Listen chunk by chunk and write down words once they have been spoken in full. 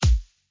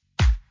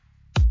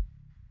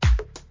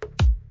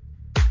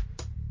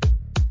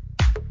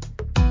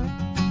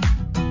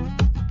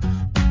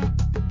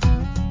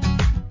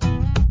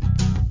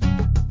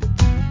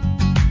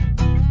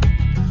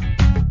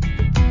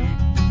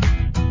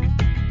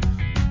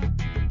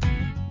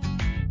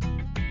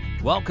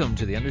Welcome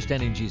to the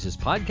Understanding Jesus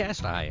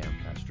podcast. I am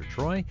Pastor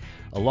Troy,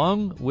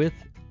 along with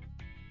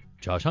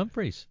Josh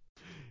Humphreys.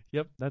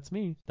 Yep, that's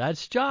me.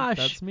 That's Josh.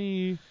 That's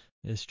me.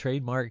 His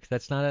trademark.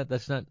 Is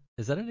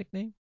that a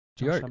nickname?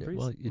 Josh Humphreys.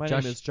 Well, My name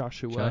is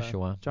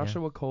Joshua.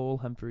 Joshua Yeah. Cole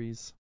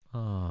Humphreys.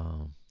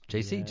 Oh,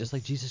 JC, Yes. just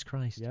like Jesus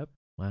Christ. Yep.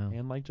 Wow.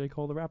 And like J.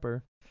 Cole the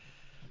rapper.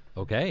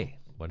 Okay,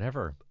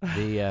 whatever.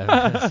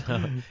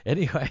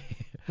 Anyway,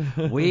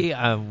 we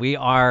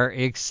are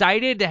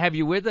excited to have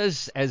you with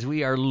us as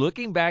we are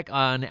looking back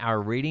on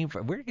our reading.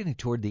 We're getting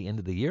toward the end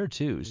of the year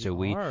too, so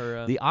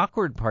the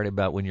awkward part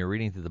about when you're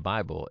reading through the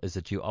Bible is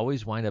that you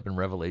always wind up in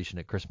Revelation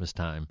at Christmas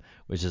time,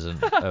 which is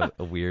a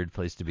weird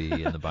place to be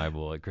in the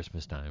Bible at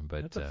Christmas time.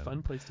 But that's a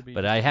fun place to be.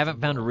 But I haven't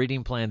found a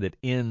reading plan that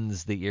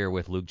ends the year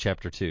with Luke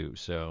chapter 2,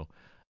 so.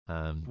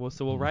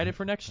 So we'll write it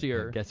for next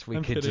year. I guess we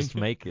just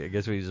make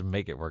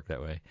it work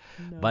that way.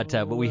 No.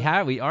 But we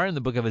are in the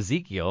book of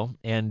Ezekiel,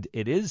 and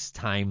it is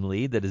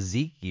timely that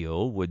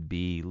Ezekiel would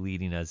be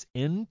leading us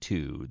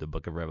into the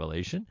book of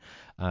Revelation,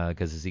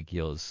 because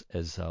Ezekiel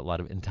is a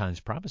lot of end times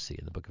prophecy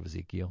in the book of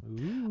Ezekiel.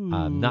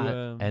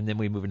 And then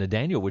we move into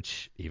Daniel,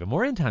 which even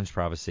more end times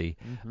prophecy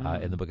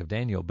in the book of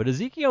Daniel. But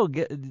Ezekiel,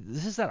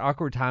 this is that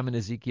awkward time in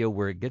Ezekiel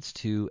where it gets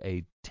to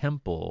a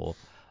temple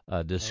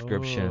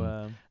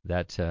description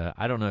that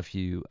I don't know if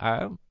you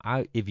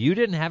if you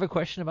didn't have a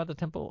question about the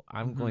temple,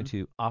 I'm going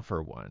to offer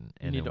one,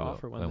 and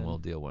we'll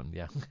deal one,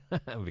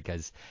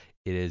 because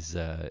it is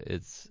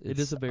it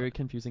is a very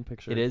confusing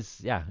picture. It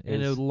is, yeah, a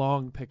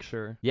long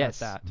picture.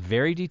 Yes, at that.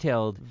 Very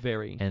detailed.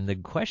 Very. And the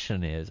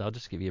question is, I'll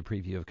just give you a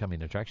preview of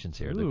coming attractions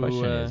here. The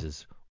question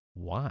is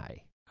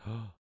why?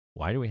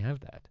 Why do we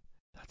have that?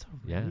 That's a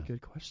really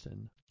good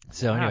question.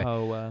 So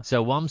anyway,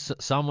 Psalm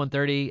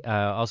 130.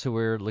 Also,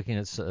 we're looking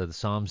at the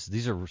Psalms.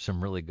 These are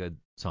some really good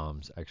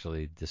Psalms,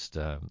 actually. Just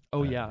and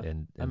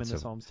I'm in the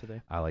Psalms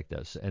today. I like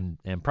those. And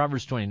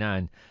Proverbs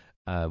 29.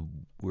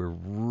 We're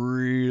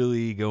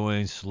really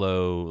going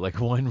slow, like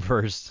one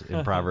verse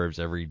in Proverbs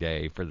every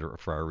day for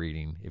our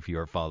reading. If you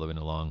are following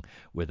along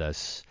with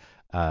us,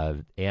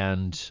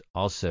 and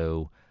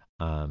also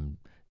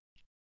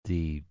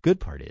the good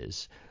part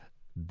is.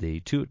 The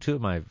two of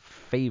my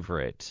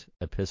favorite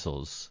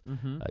epistles,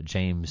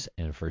 James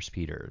and First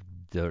Peter.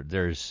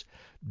 There's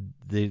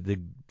the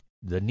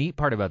neat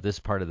part about this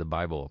part of the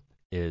Bible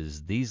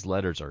is these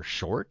letters are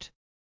short,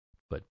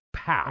 but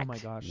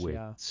packed with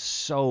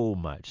so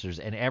much. There's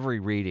in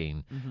every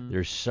reading,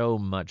 there's so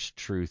much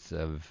truth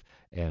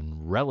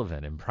and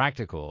relevant and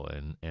practical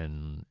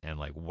and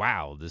like,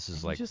 wow, this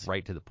is like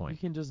right to the point. You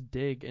can just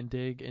dig and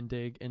dig and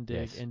dig and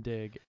dig and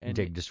dig and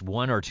dig. Just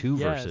one or two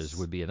verses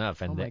would be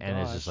enough, and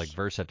it's just like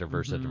verse after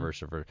verse after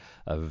verse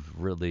of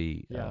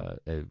really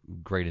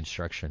great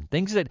instruction.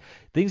 Things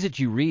that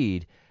you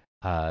read.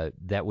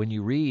 That when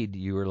you read,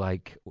 you are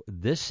like,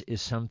 this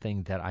is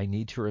something that I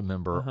need to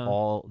remember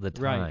all the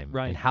time.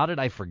 Right. And how did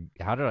I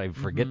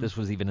forget this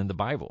was even in the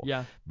Bible?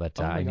 Yeah.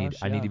 But I need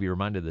to be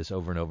reminded of this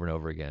over and over and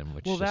over again.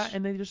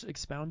 And they just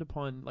expound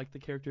upon like the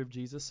character of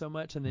Jesus so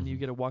much, and then you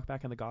get to walk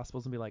back in the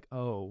Gospels and be like,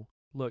 oh,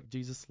 look,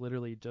 Jesus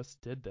literally just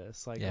did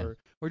this. Like,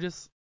 or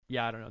just.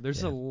 Yeah, I don't know.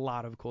 There's a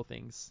lot of cool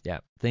things. Yeah,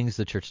 things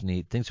the church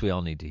things we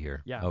all need to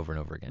hear over and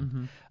over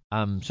again.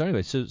 So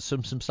anyway,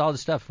 some solid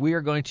stuff. We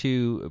are going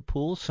to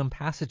pull some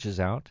passages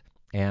out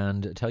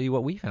and tell you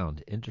what we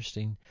found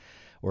interesting,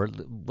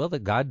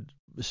 that God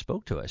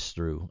spoke to us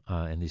through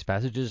in these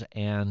passages,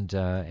 and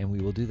we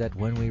will do that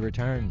when we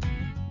return.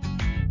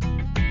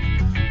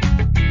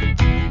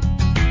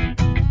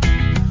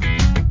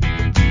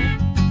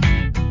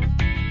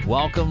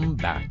 Welcome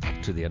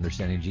back to the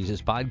Understanding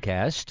Jesus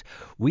podcast.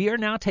 We are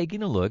now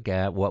taking a look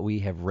at what we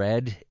have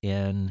read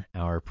in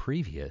our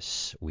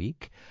previous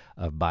week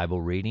of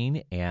Bible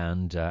reading,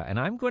 and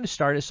I'm going to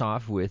start us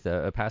off with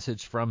a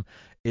passage from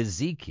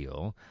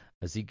Ezekiel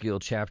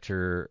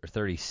chapter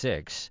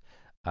 36.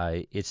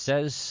 It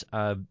says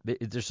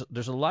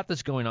there's a lot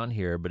that's going on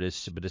here, but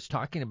it's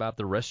talking about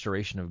the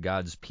restoration of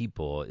God's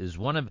people. Is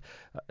one of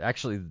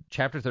actually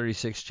chapter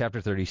 36, chapter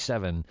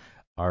 37.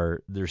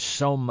 There's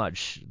so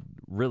much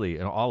really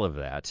in all of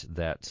that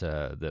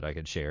I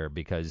could share,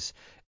 because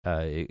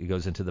it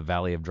goes into the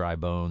valley of dry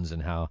bones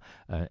and how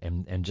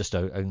and just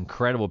an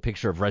incredible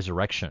picture of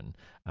resurrection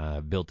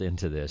built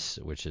into this,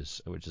 which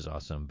is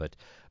awesome.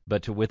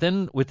 But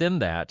within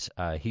that,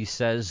 he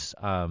says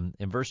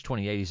in verse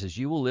 28, he says,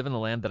 "You will live in the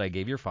land that I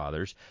gave your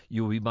fathers.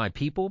 You will be my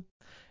people,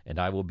 and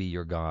I will be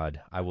your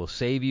God. I will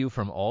save you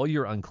from all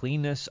your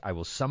uncleanness. I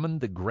will summon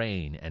the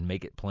grain and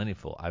make it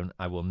plentiful.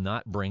 I will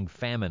not bring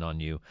famine on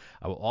you.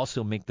 I will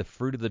also make the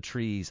fruit of the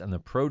trees and the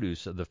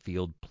produce of the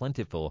field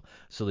plentiful,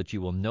 so that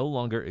you will no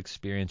longer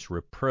experience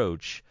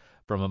reproach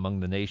from among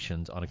the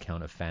nations on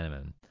account of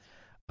famine.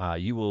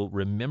 You will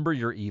remember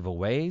your evil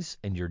ways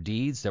and your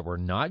deeds that were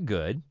not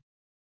good,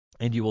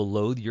 and you will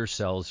loathe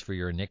yourselves for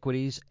your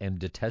iniquities and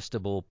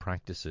detestable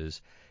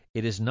practices.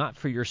 It is not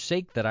for your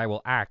sake that I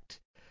will act.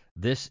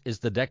 This is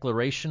the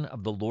declaration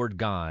of the Lord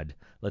God.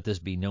 Let this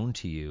be known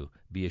to you.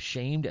 Be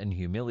ashamed and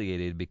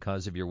humiliated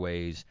because of your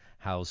ways,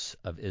 house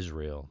of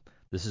Israel."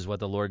 This is what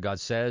the Lord God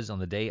says, on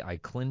the day I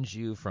cleanse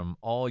you from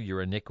all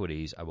your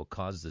iniquities, I will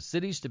cause the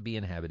cities to be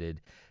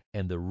inhabited,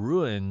 and the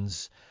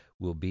ruins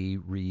will be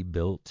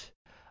rebuilt.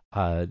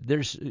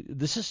 This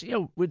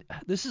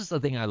is the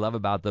thing I love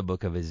about the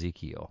book of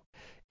Ezekiel,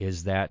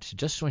 is that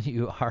just when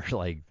you are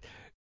like,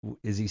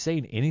 is he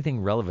saying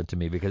anything relevant to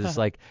me? Because it's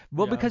like,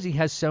 well, Yeah. because he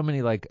has so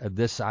many like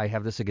this, I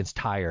have this against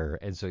Tyre,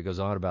 and so he goes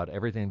on about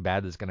everything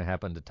bad that's going to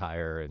happen to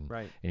Tyre, and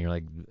Right. and you're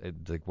like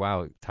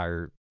wow,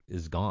 Tyre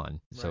is gone,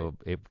 so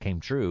Right. it came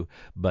true,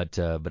 but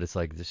it's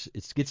like this,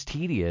 it gets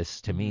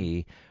tedious to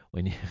me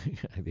when you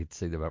I did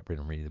say that about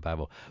reading the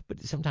Bible, but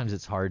sometimes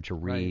it's hard to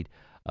read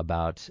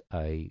about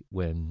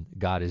when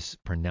God is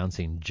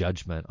pronouncing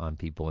judgment on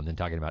people and then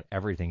talking about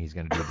everything He's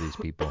going to do to these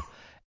people.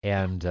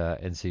 And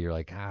so you're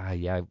like,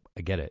 yeah,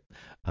 I get it.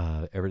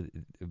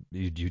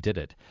 You did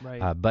it.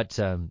 Right. But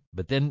then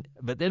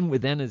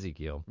within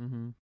Ezekiel,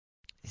 Mm-hmm.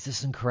 it's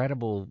this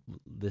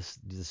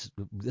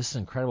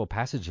incredible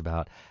passage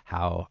about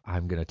how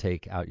I'm going to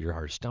take out your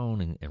heart of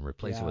stone and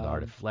replace it with a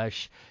heart of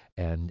flesh,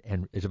 and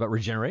it's about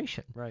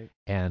regeneration, Right.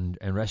 and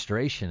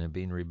restoration and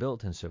being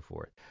rebuilt and so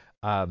forth.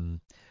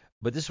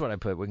 But this is what I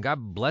put: when God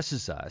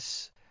blesses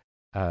us,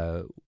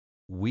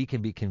 we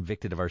can be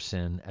convicted of our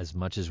sin as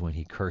much as when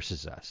He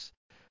curses us.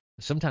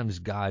 Sometimes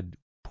God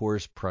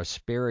pours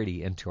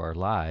prosperity into our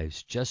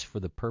lives just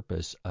for the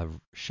purpose of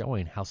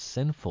showing how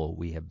sinful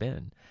we have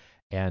been.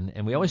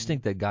 And we always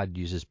think that God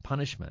uses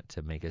punishment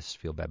to make us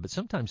feel bad. But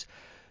sometimes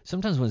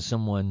when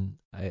someone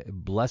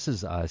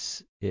blesses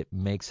us, it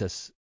makes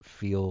us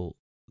feel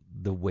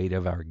the weight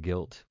of our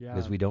guilt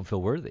because we don't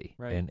feel worthy.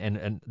 Right.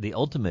 And the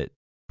ultimate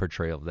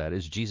portrayal of that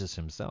is Jesus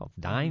Himself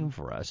dying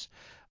for us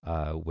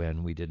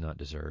when we did not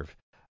deserve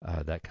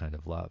that kind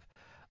of love.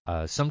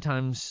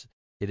 Sometimes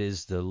it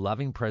is the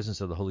loving presence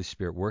of the Holy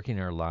Spirit working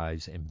in our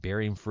lives and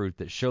bearing fruit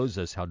that shows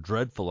us how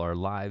dreadful our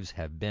lives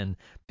have been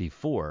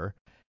before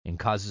and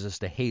causes us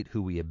to hate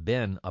who we have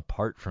been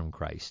apart from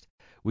Christ.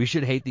 We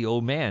should hate the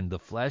old man. The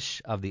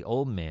flesh of the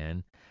old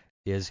man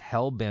is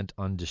hell-bent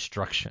on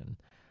destruction.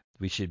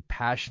 We should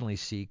passionately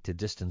seek to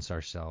distance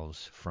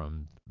ourselves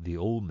from the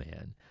old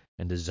man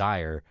and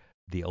desire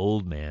the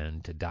old man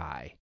to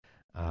die.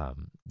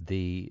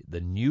 The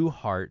new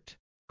heart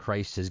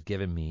Christ has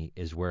given me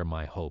is where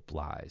my hope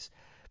lies.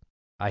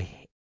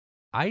 I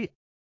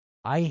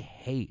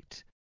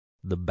hate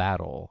the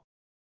battle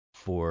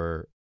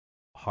for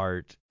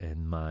heart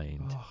and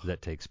mind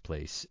that takes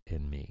place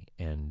in me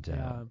and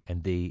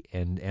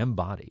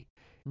body.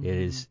 It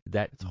is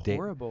that it's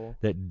horrible.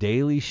 That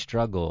daily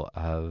struggle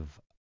of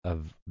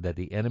that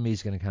the enemy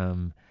is going to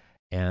come,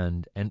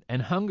 and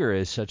hunger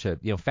is such a,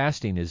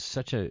 fasting is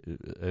such a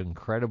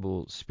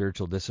incredible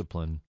spiritual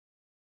discipline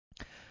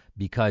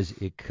because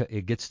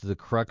it gets to the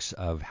crux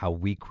of how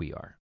weak we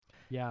are.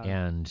 Yeah.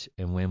 And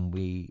when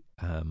we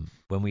are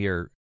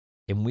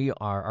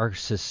our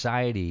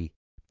society,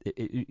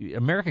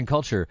 American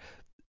culture,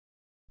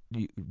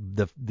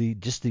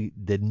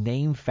 the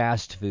name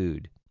fast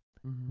food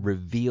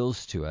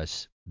reveals to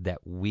us that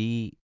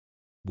when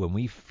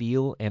we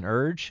feel an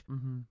urge,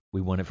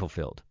 we want it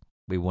fulfilled.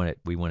 We want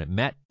it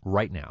met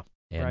right now,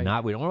 and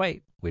we don't want to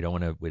wait. We don't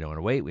want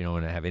to wait. We don't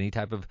want to have any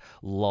type of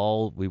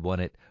lull. We want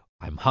it.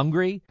 I'm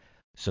hungry.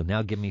 So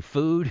now give me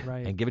food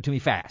and give it to me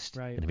fast.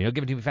 Right. And if you don't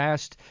give it to me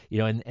fast,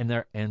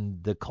 and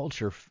the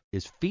culture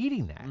is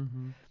feeding that.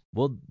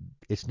 Well,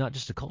 it's not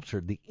just a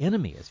culture. The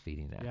enemy is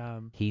feeding that.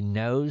 Yeah. He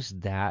knows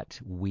that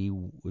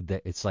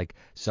that it's like,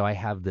 so I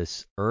have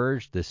this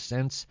urge, this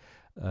sense,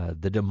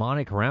 the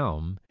demonic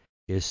realm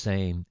is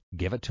saying,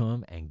 give it to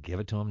him and give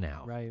it to him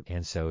now. Right.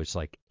 And so it's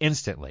like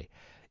instantly.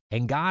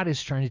 And God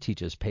is trying to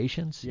teach us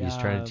patience. Yeah. He's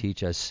trying to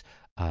teach us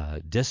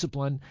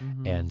discipline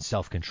and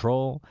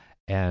self-control.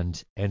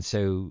 And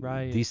so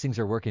these things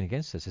are working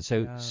against us.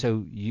 And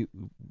so you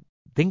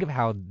think of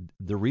how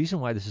the reason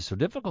why this is so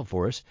difficult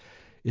for us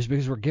is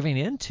because we're giving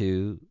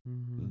into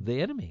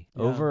the enemy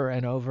over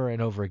and over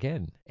and over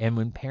again. And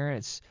when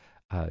parents,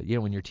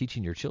 when you're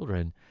teaching your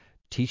children,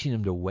 teaching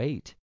them to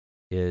wait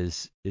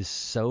is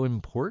so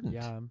important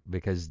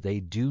because they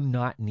do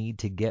not need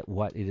to get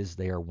what it is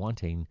they are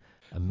wanting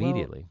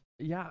immediately.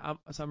 Well,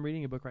 so I'm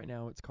reading a book right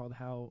now. It's called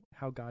How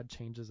God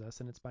Changes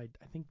Us, and it's by,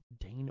 I think,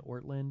 Dane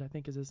Ortland, I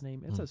think is his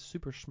name. It's a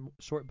super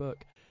short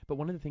book, but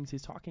one of the things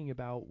he's talking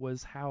about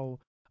was how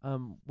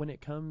when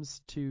it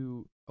comes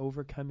to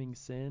overcoming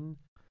sin,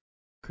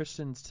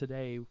 Christians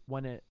today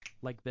want it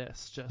like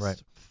this,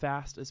 just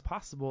fast as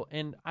possible.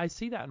 And I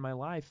see that in my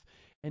life,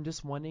 and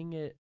just wanting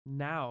it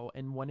now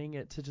and wanting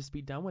it to just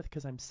be done with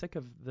because I'm sick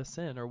of the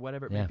sin or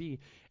whatever it may be.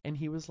 And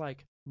he was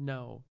like,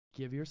 no,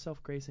 give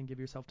yourself grace and give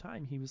yourself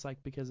time. He was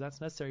like, because that's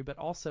necessary, but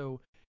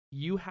also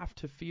you have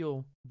to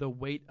feel the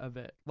weight of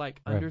it. Like,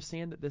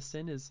 understand that this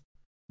sin is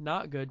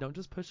not good. Don't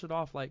just push it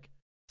off. Like,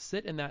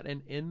 sit in that,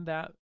 and in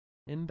that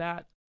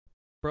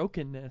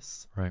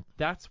brokenness,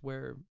 that's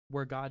where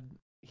God,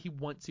 he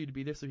wants you to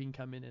be there so he can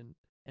come in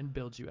and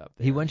build you up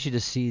there. He wants you to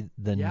see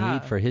the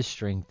need for his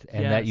strength,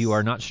 and that you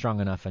are not strong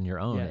enough on your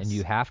own, and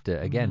you have to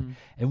again.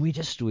 And we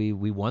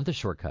want the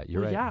shortcut.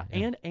 You're right. Yeah,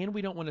 and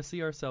we don't want to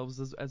see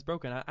ourselves as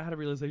broken. I had a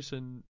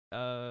realization.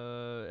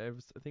 I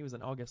think it was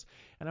in August,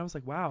 and I was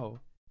like, wow,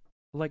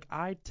 like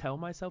I tell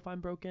myself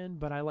I'm broken,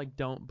 but I like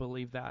don't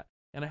believe that.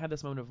 And I had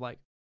this moment of like,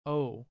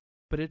 oh,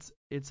 but it's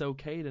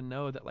okay to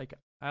know that like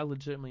I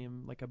legitimately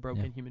am like a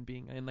broken human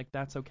being, and like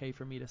that's okay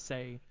for me to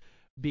say,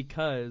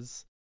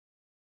 because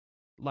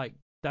like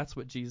that's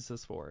what Jesus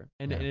is for,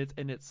 and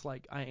it's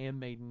like I am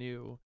made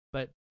new,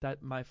 but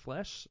that my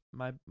flesh,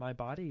 my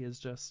body is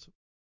just,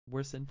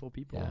 we're sinful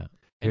people,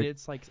 and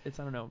it's like I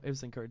don't know, it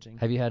was encouraging.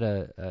 Have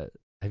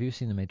you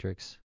seen The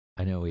Matrix?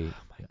 I know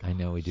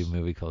we do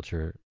movie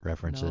culture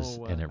references,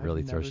 and it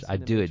really throws. I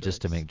do it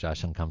just to make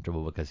Josh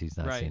uncomfortable because he's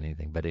not seen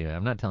anything. But anyway,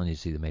 I'm not telling you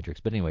to see The Matrix.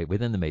 But anyway,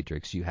 within The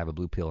Matrix, you have a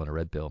blue pill and a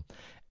red pill,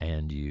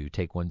 and you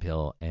take one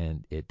pill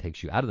and it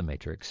takes you out of the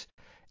Matrix,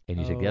 and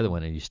you take the other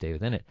one and you stay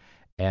within it.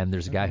 And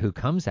there's a guy who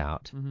comes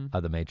out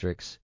of the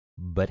Matrix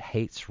but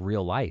hates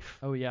real life.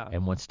 Oh yeah.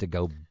 And wants to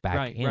go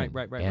back in.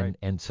 Right.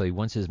 And so he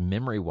wants his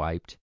memory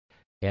wiped.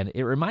 And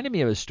it reminded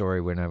me of a story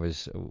when I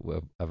was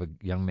of a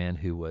young man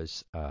who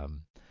was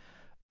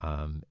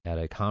at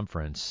a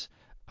conference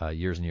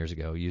years and years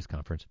ago, a youth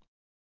conference,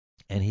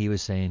 and he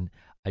was saying,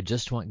 "I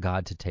just want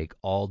God to take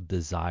all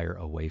desire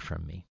away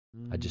from me.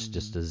 I just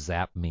to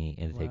zap me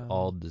and take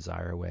all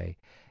desire away."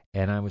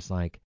 And I was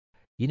like,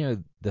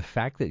 the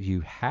fact that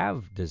you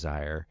have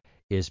desire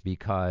is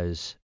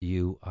because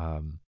you're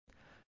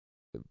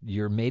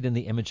made in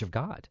the image of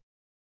God.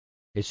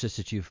 It's just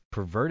that you've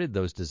perverted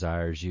those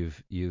desires. You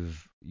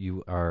have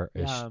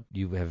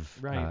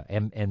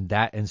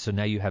and so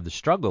now you have the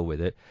struggle with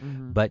it.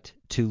 But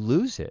to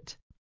lose it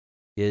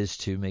is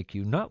to make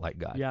you not like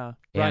God. Yeah.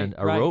 And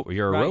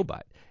you're a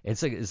robot.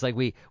 It's like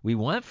we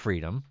want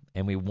freedom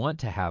and we want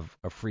to have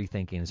a free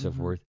thinking and so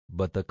forth.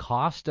 But the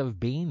cost of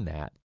being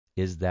that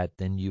is that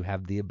then you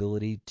have the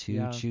ability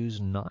to choose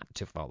not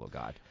to follow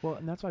God. Well,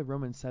 and that's why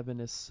Romans 7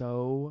 is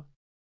so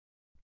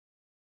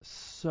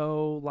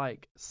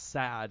like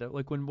sad.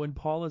 Like when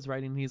Paul is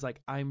writing, he's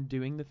like, I'm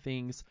doing the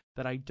things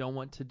that I don't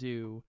want to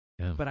do,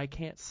 but I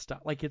can't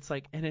stop. Like it's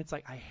like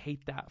I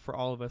hate that for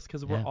all of us,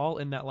 because we're all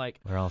in that, like,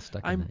 we're all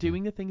stuck. I'm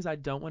doing the things I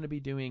don't want to be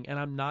doing, and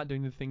I'm not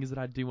doing the things that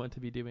I do want to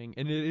be doing,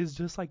 and it is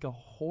just like a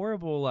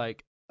horrible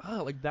like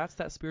that's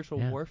that spiritual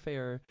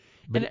warfare.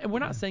 But and we're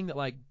not saying that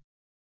like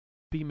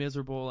be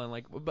miserable and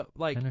like, but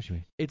like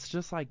it's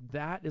just like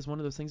that is one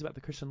of those things about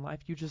the Christian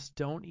life. You just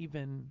don't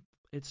even.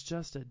 It's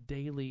just a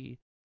daily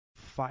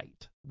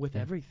fight with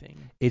everything.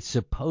 It's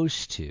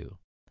supposed to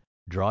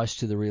draw us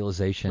to the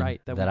realization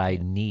that I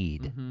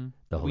need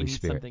the Holy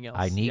Spirit.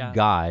 I need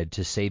God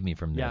to save me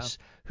from this.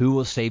 Who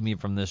will save me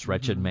from this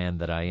wretched man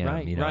that I am?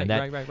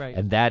 Right.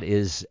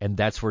 And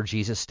that's where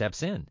Jesus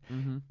steps in.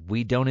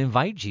 We don't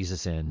invite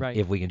Jesus in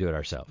if we can do it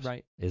ourselves.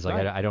 Right. It's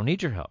like I don't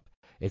need your help.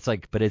 It's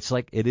like, but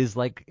it is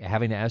like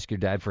having to ask your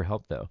dad for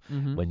help though,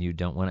 when you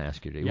don't want to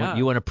ask your dad.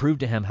 You want to prove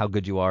to him how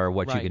good you are, or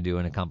what you can do,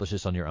 and accomplish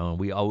this on your own.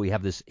 We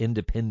have this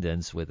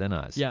independence within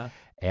us. Yeah.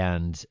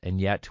 And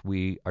yet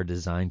we are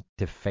designed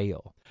to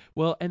fail.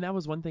 Well, and that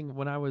was one thing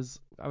when I was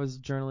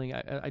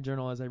journaling. I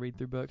journal as I read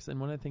through books, and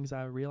one of the things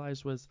I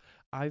realized was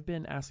I've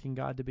been asking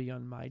God to be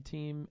on my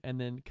team, and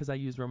then because I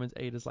use Romans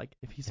 8 as like,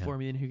 if He's for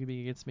me, then who can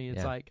be against me?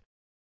 It's like,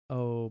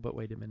 oh, but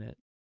wait a minute.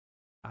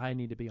 I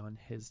need to be on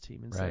His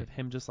team instead of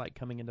Him just like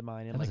coming into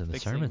mine and that like was in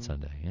fixing. the sermon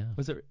Sunday,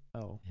 Was it?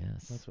 Oh,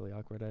 yes. That's really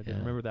awkward. I didn't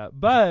remember that.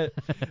 But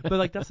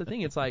like that's the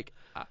thing. It's like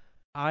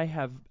I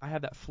have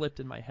that flipped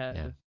in my head.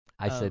 Yeah.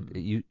 I said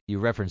you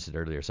referenced it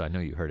earlier, so I know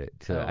you heard it.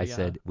 So I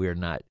said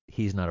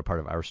He's not a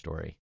part of our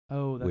story.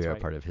 Oh, that's right. We are a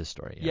part of His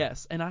story. Yeah.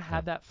 Yes, and I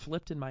had that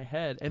flipped in my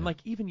head, and like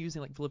even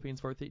using like Philippians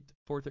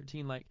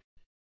 4:13, like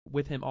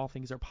with Him all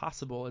things are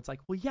possible. It's like,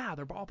 well, yeah,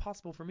 they're all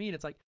possible for me, and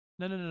it's like.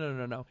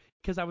 No.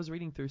 Because I was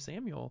reading through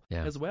Samuel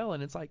as well,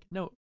 and it's like,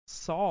 no,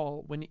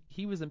 Saul, when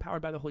he was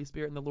empowered by the Holy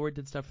Spirit and the Lord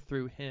did stuff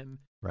through him,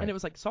 and it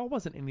was like Saul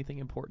wasn't anything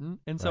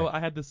important, and so I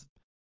had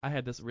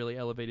this really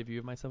elevated view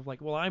of myself, like,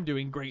 well, I'm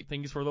doing great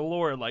things for the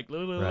Lord, like,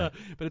 blah, blah, blah.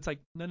 But it's like,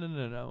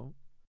 no.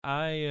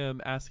 I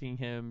am asking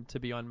Him to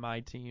be on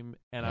my team,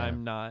 and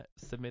I'm not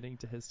submitting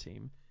to His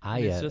team.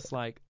 It's just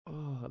like,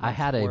 I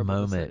had a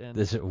moment.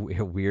 This is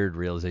a weird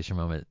realization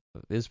moment.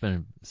 It's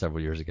been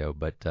several years ago,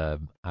 but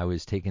I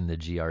was taking the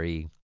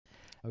GRE,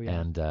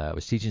 and I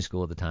was teaching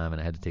school at the time,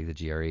 and I had to take the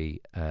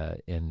GRE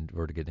in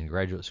order to get into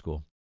graduate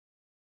school.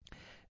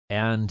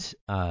 And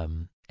I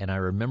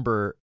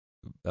remember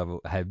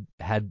I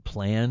had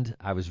planned.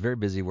 I was very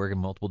busy working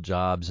multiple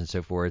jobs and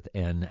so forth,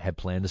 and had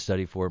planned to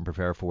study for it and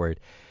prepare for it.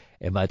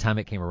 And by the time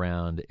it came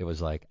around, it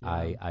was like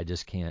I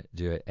just can't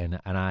do it.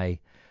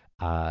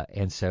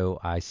 And so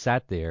I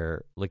sat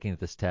there looking at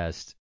this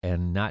test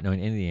and not knowing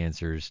any of the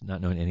answers,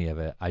 not knowing any of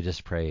it. I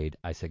just prayed.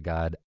 I said,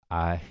 God,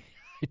 I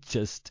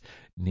just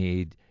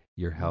need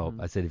your help.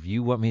 I said, if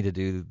you want me to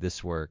do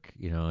this work,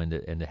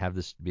 and to have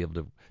this be able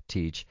to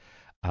teach,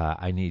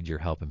 I need your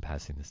help in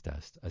passing this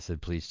test. I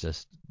said, please,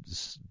 just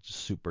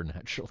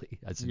supernaturally.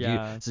 I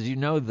said, you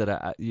know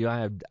that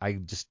I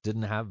just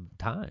didn't have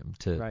time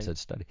to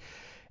study.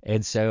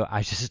 And so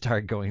I just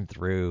started going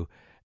through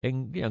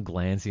and,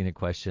 glancing at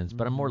questions,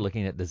 but I'm more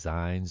looking at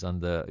designs on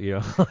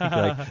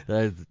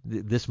the,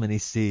 this many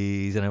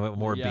C's, and I went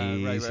more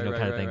B's, kind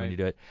of thing when you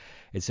do it,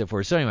 and so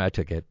forth. So anyway, I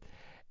took it,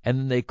 and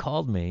then they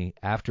called me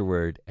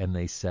afterward, and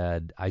I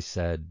said,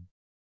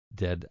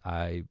 did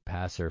I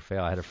pass or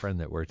fail? I had a friend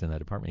that worked in that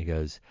department. He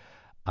goes,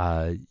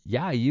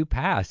 yeah, you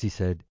passed. He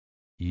said,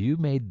 you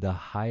made the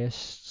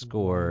highest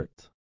score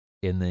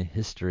in the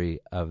history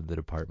of the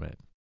department.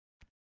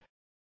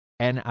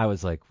 And I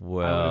was like,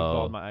 well, I would have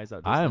bawled my eyes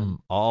out. I'm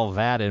all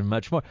that and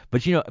much more.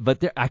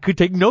 But I could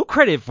take no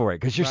credit for it,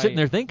 because you're sitting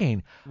there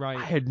thinking,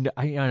 I had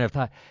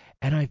thought,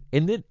 and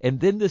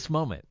then this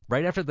moment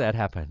right after that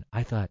happened,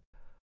 I thought,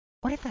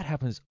 what if that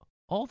happens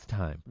all the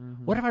time?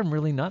 What if I'm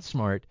really not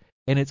smart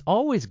and it's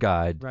always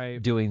God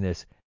doing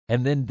this?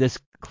 And then this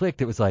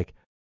clicked. It was like,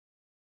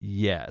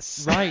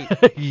 yes,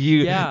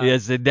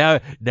 yes,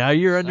 and now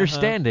you're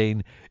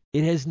understanding.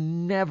 It has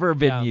never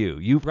been you.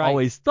 You've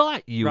always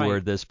thought you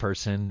were this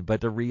person, but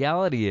the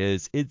reality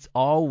is it's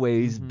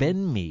always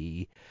been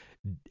me.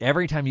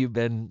 Every time you've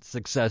been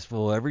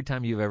successful, every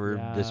time you've ever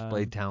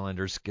displayed talent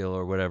or skill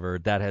or whatever,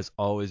 that has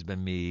always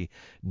been me,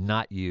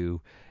 not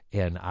you.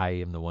 And I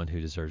am the one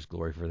who deserves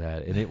glory for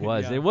that. And it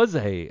was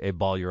a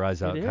ball your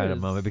eyes out kind of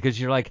moment, because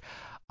you're like,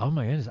 oh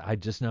my goodness, I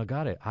just now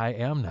got it. I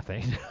am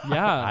nothing.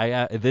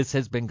 Yeah. This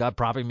has been God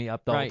propping me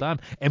up the whole time,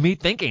 and me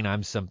thinking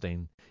I'm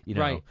something,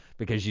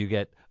 because you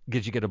get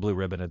a blue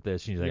ribbon at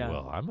this, and you're like,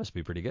 well, I must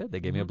be pretty good. They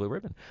gave me a blue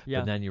ribbon.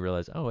 But then you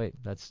realize, oh wait,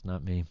 that's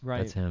not me.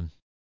 That's him.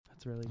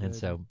 That's really good. And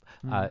so,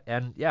 but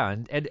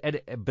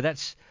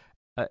that's,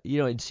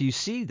 and so you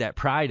see that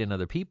pride in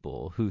other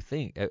people who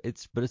think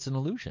but it's an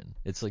illusion.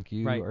 It's like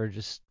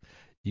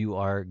you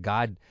are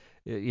God.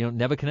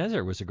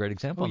 Nebuchadnezzar was a great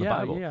example in the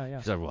Bible.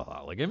 He's like,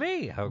 well, look at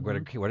me.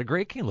 What a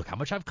great king. Look how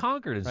much I've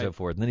conquered and so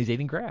forth. And then he's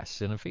eating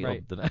grass in a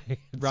field.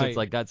 So it's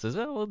like God says,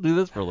 we'll do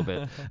this for a little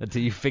bit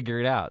until you figure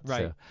it out.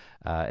 So,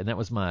 and that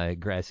was my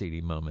grass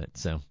eating moment.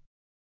 So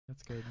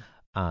that's good.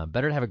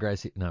 Better to have a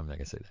grass eating. No, I'm not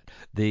going to say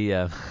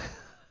that.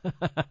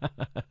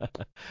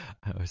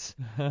 I was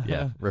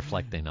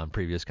reflecting on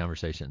previous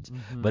conversations.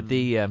 But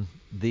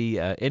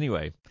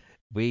anyway,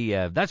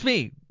 that's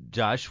me,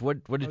 Josh.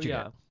 What did you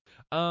get?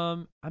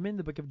 I'm in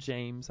the book of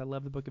James. I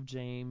love the book of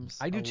James.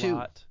 I do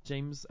too.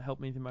 James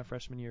helped me through my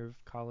freshman year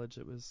of college.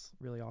 It was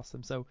really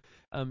awesome. So,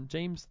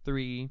 James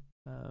 3,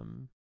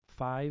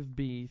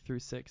 5b through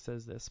 6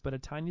 says this: but a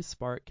tiny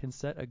spark can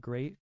set a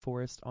great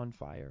forest on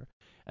fire.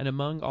 And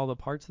among all the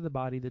parts of the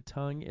body, the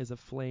tongue is a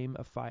flame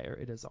of fire.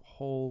 It is a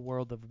whole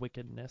world of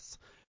wickedness,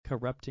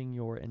 corrupting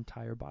your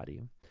entire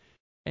body.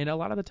 And a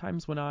lot of the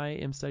times when I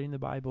am studying the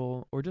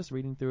Bible or just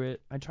reading through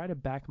it, I try to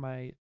back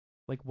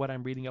what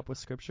I'm reading up with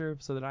Scripture,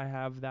 so that I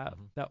have that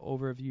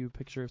overview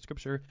picture of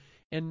Scripture.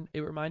 And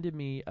it reminded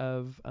me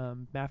of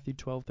Matthew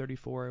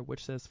 12:34,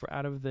 which says, "For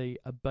out of the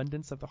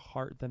abundance of the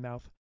heart the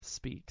mouth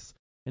speaks."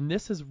 And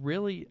this is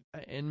really,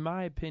 in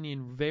my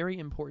opinion, very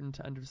important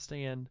to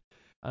understand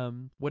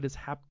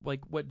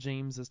what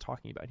James is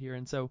talking about here.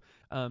 And so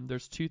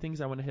there's two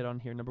things I want to hit on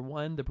here. Number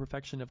one, the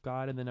perfection of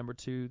God, and then number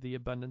two, the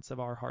abundance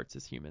of our hearts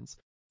as humans.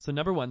 So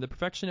number one, the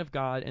perfection of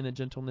God and the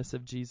gentleness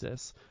of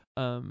Jesus.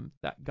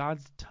 That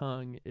God's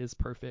tongue is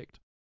perfect.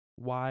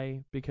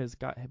 Why? Because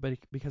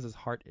his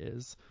heart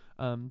is.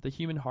 The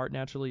human heart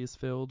naturally is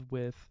filled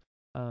with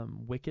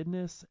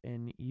wickedness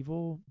and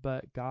evil,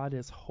 but God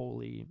is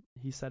holy.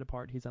 He's set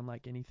apart. He's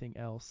unlike anything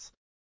else.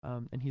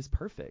 And he's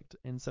perfect.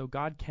 And so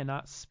God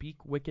cannot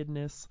speak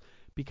wickedness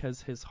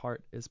because his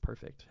heart is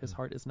perfect. His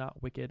heart is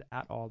not wicked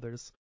at all.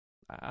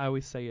 I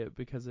always say it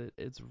because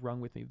it's rung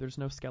with me. There's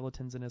no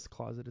skeletons in his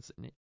closet. It's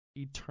an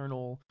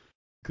eternal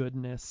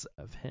goodness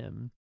of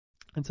him.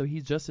 And so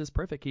he's just as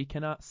perfect. He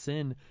cannot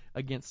sin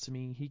against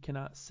me. He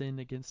cannot sin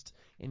against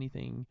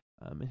anything.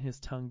 And his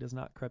tongue does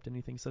not corrupt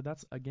anything. So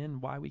that's, again,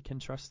 why we can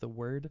trust the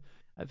word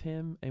of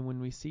him. And when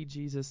we see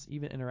Jesus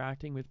even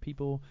interacting with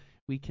people,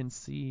 we can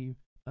see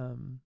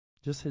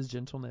just his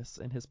gentleness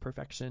and his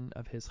perfection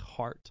of his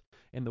heart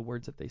and the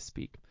words that they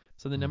speak.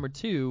 So the number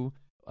two,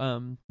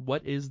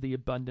 what is the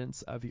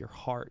abundance of your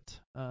heart?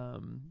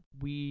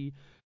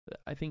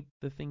 I think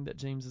the thing that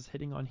James is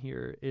hitting on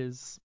here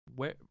is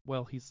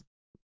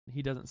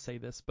he doesn't say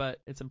this, but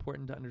it's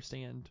important to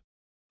understand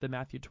the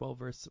Matthew 12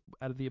 verse,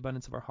 out of the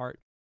abundance of our heart,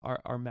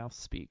 our mouth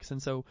speaks.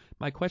 And so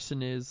my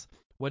question is,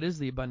 what is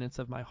the abundance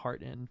of my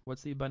heart in?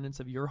 What's the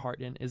abundance of your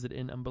heart in? Is it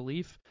in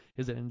unbelief?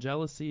 Is it in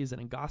jealousy? Is it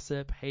in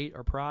gossip, hate,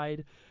 or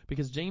pride?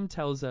 Because James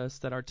tells us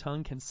that our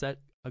tongue can set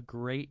a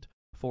great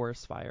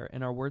forest fire,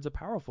 and our words are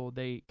powerful.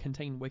 They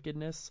contain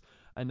wickedness,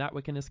 and that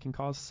wickedness can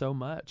cause so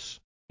much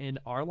in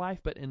our life,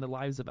 but in the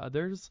lives of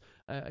others.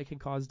 It can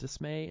cause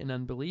dismay and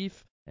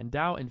unbelief and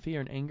doubt and fear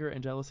and anger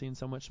and jealousy and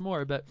so much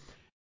more. But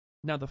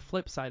Now the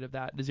flip side of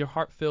that, is your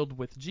heart filled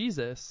with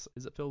Jesus?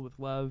 Is it filled with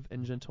love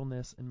and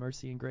gentleness and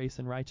mercy and grace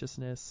and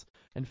righteousness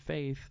and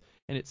faith?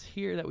 And it's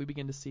here that we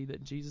begin to see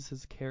that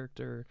Jesus'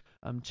 character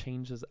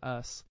changes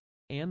us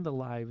and the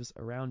lives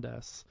around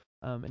us.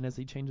 And as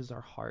he changes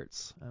our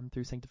hearts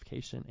through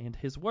sanctification and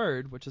his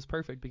word, which is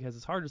perfect because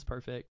his heart is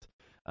perfect,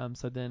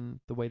 so then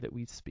the way that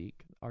we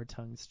speak, our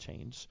tongues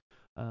change.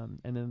 And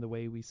then the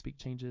way we speak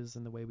changes,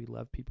 and the way we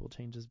love people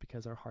changes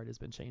because our heart has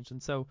been changed.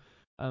 And so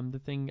the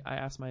thing I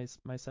asked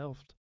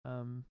myself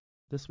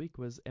this week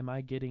was, am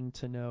I getting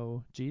to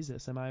know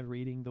Jesus? Am I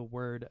reading the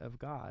word of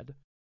God?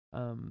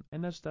 And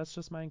that's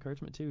just my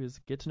encouragement too, is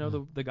get to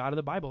know the God of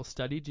the Bible,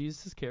 study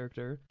Jesus'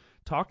 character,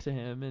 talk to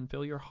him and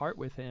fill your heart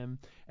with him,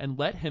 and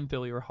let him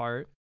fill your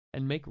heart,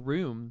 and make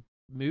room,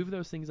 move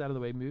those things out of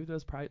the way, move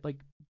those pride,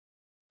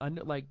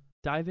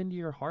 dive into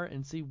your heart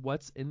and see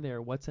what's in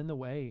there, what's in the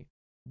way.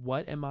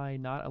 What am I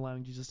not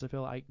allowing Jesus to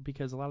fill?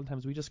 Because a lot of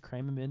times we just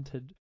cram him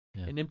into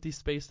an empty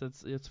space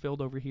it's filled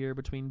over here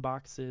between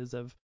boxes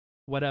of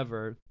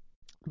whatever.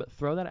 But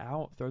throw that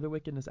out, throw the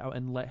wickedness out,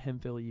 and let him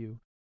fill you.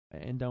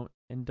 And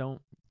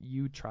don't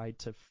you try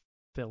to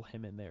fill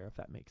him in there, if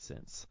that makes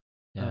sense.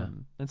 Yeah.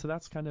 And so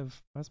that's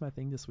my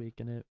thing this week,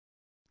 and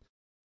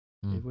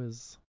it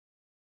was.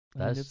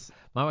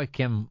 My wife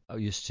Kim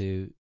used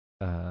to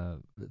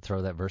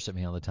throw that verse at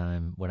me all the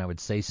time when I would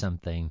say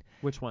something.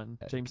 Which one?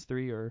 James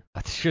 3 or?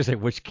 I think she was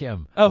like, which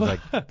Kim? Oh, I was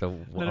like,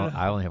 no.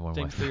 I only have one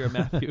James wife. 3 or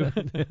Matthew.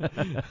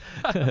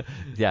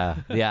 Yeah,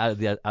 out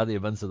of the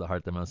abundance of the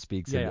heart the mouth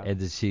speaks. Yeah.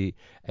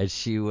 And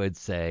she would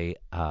say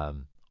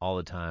all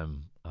the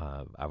time.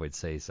 I would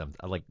say something.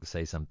 I like to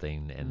say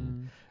something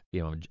and.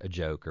 A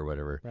joke or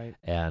whatever. Right.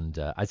 And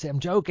I'd say, I'm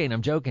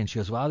joking. She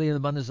goes, well, out of the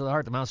abundance of the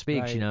heart the mouth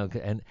speaks.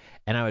 Right.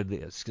 And I would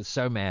be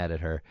so mad at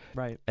her.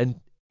 Right.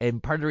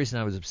 And part of the reason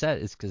I was upset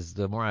is because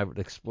the more I would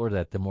explore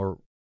that, the more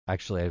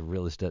actually I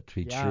realized that to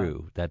be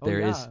true. That there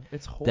is,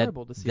 it's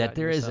horrible to see that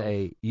there is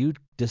you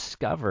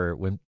discover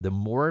when the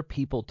more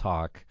people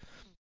talk,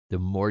 the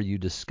more you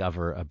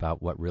discover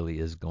about what really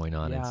is going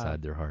on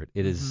inside their heart.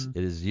 It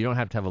is you don't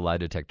have to have a lie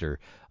detector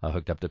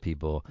hooked up to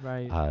people,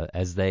 right?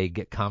 As they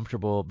get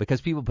comfortable,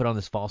 because people put on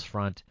this false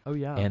front. Oh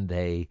yeah. And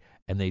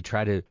they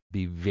try to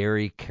be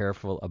very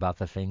careful about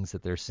the things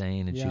that they're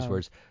saying and choose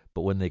words.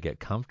 But when they get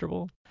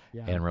comfortable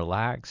and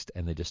relaxed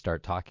and they just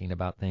start talking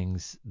about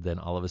things, then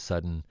all of a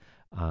sudden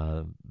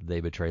they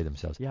betray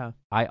themselves. Yeah.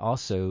 I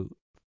also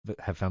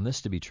have found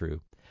this to be true.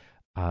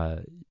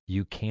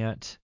 You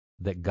can't,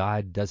 that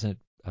God doesn't,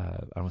 I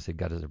don't want to say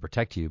God doesn't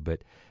protect you,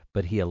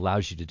 but he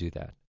allows you to do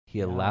that.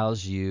 He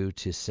allows you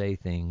to say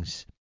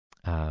things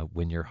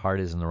when your heart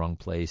is in the wrong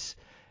place,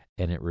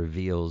 and it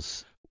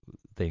reveals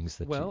things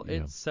that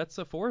it sets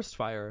a forest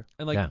fire,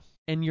 and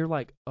and you're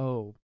like,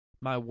 oh,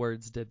 my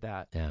words did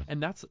that. Yeah.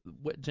 And that's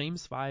what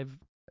James 5,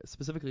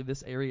 specifically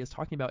this area, is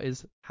talking about,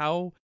 is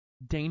how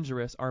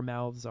dangerous our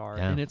mouths are.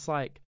 Yeah. And it's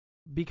like,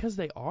 because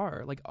they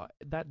are, like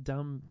that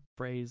dumb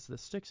phrase, the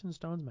sticks and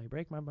stones may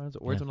break my bones,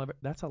 but words will never,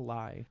 that's a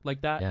lie.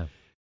 Like that. Yeah.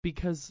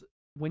 Because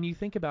when you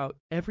think about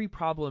every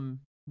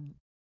problem,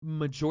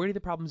 majority of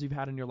the problems you've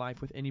had in your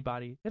life with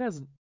anybody,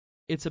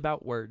 it's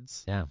about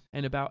words. Yeah.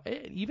 And about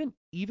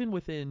even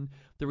within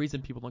the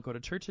reason people don't go to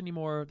church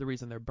anymore, the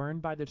reason they're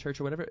burned by the church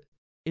or whatever,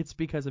 it's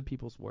because of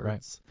people's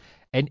words.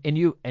 Right.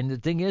 And the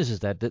thing is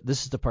that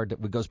this is the part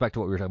that goes back to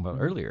what we were talking about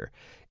earlier,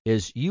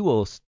 is you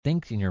will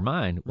think in your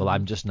mind, well,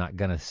 I'm just not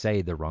going to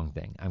say the wrong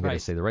thing. I'm going to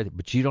say the right thing.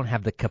 But you don't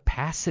have the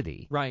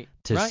capacity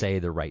to say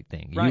the right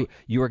thing. Right.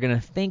 You are going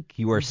to think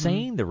you are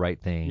saying the right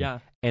thing,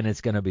 and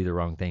it's going to be the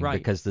wrong thing,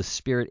 because the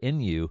spirit in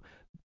you,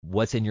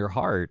 what's in your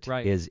heart,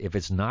 is if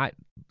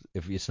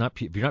you're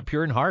not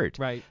pure in heart,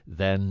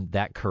 then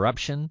that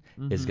corruption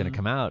is going to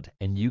come out,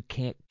 and you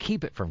can't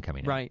keep it from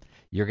coming out.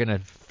 You're going to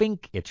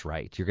think it's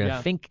right. You're going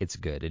to think it's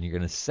good, and you're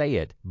going to say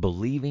it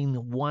believing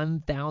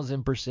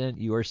 1,000%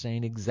 you are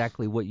saying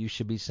exactly what you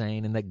should be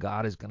saying, and that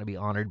God is going to be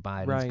honored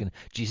by it. And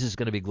Jesus is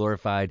going to be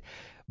glorified.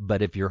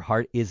 But if your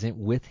heart isn't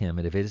with him,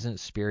 and if it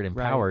isn't spirit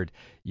empowered,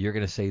 you're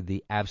going to say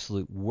the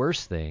absolute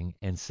worst thing,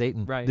 and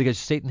Satan, because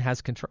Satan has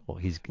control.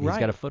 He's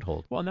got a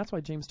foothold. Well, and that's why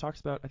James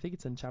talks about, I think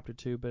it's in chapter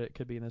 2, but it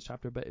could be in this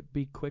chapter, but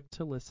be quick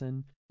to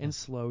listen and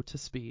slow to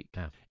speak.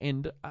 Yeah.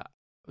 And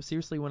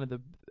seriously,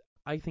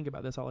 I think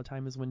about this all the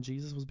time, is when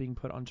Jesus was being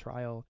put on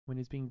trial, when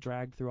he's being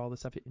dragged through all this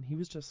stuff, and he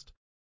was just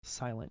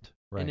silent.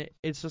 Right. And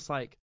it's just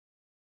like,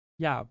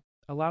 a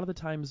lot of the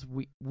times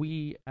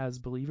we as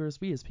believers,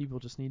 we as people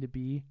just need to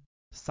be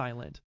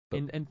silent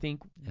and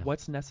think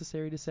what's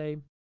necessary to say.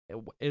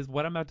 Is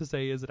what I'm about to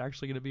say, is it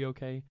actually going to be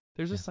okay?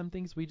 There's just some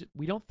things we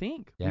don't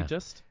think. We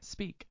just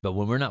speak. But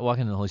when we're not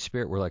walking in the Holy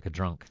Spirit, we're like a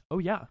drunk. Oh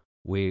yeah.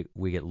 we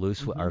get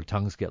loose, our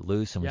tongues get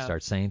loose, and we Yeah.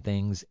 start saying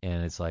things,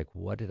 and it's like,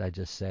 what did I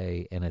just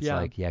say? And it's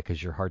like,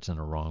 because your heart's in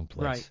the wrong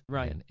place,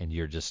 Right. And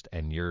you're just,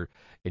 and you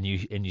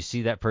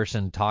see that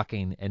person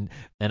talking, and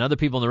other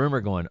people in the room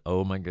are going,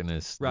 oh my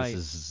goodness, Right.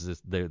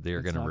 they're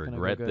going to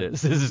regret go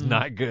this. This is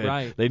not good.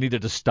 Right. They need to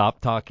just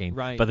stop talking,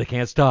 Right. but they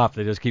can't stop.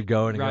 They just keep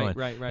going and Right.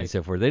 going, Right. and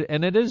so forth.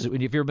 And it is,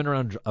 if you've ever been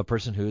around a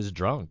person who is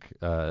drunk,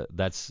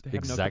 that's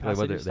exactly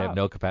what they have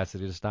no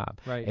capacity to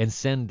stop. Right. And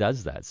sin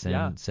does that.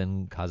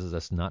 Sin causes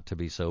us not to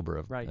be sober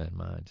in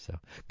mind. So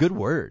good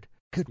word,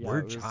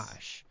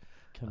 Josh.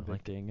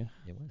 Convicting.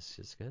 It was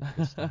just good.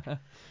 Good stuff.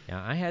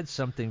 Yeah, I had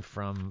something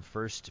from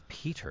 1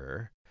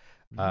 Peter,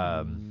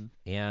 and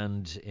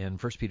in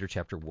 1 Peter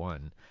chapter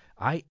 1,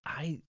 I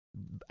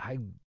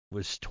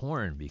was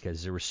torn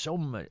because there were so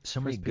many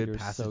good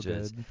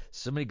passages,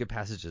 so many good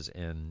passages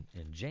in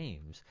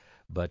James,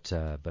 but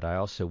I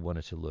also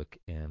wanted to look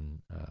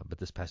in, but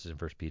this passage in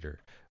 1 Peter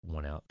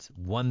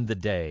won the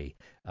day.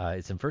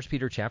 It's in 1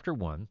 Peter chapter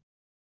 1,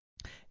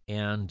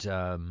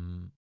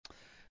 and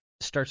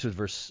starts with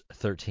verse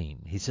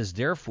 13. He says,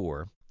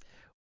 therefore,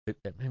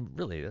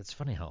 really, that's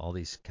funny how all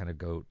these kind of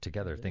go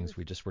together, things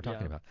we just were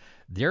talking about.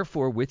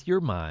 Therefore, with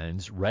your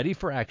minds ready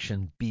for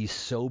action, be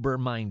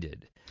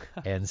sober-minded,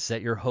 and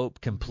set your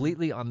hope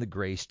completely on the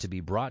grace to be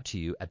brought to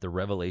you at the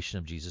revelation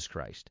of Jesus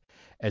Christ.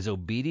 As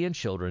obedient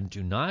children,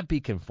 do not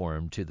be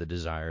conformed to the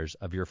desires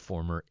of your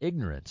former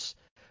ignorance,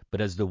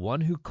 but as the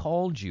one who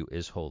called you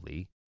is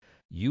holy,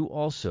 you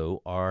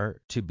also are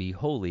to be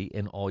holy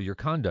in all your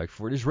conduct.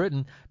 For it is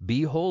written,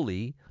 be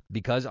holy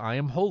because I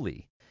am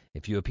holy.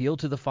 If you appeal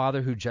to the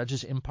Father who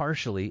judges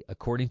impartially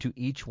according to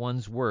each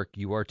one's work,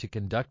 you are to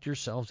conduct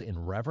yourselves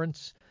in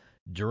reverence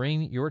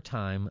during your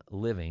time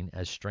living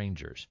as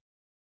strangers.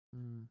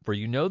 For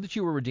you know that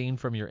you were redeemed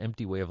from your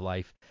empty way of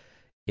life,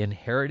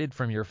 inherited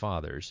from your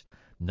fathers,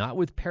 not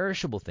with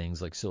perishable things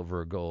like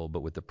silver or gold,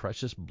 but with the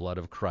precious blood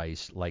of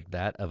Christ, like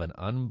that of an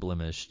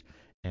unblemished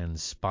and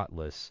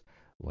spotless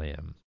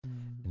lamb.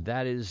 And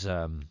that is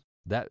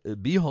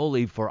that be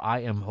holy for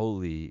I am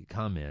holy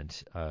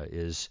comment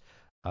is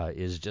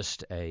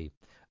just a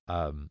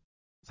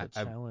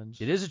challenge.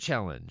 It is a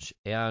challenge,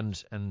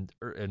 and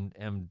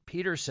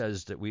Peter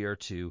says that we are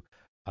to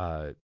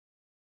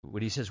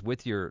when he says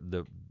with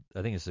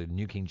I think it's the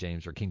New King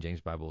James or King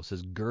James Bible, it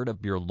says gird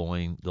up your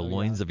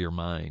loins of your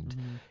mind,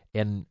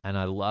 and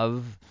I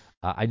love.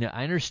 I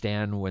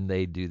understand when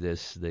they do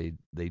this,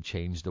 they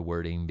change the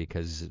wording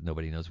because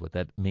nobody knows what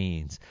that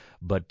means.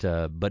 But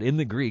in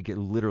the Greek, it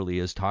literally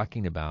is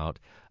talking about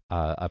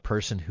a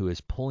person who is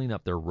pulling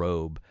up their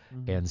robe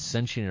and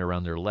cinching it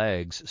around their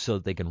legs so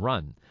that they can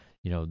run.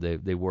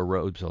 They wore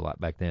robes a lot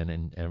back then,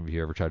 and have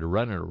you ever tried to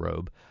run in a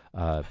robe?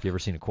 If you ever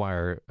seen a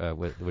choir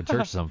when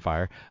church is on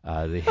fire,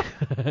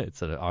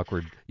 it's an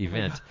awkward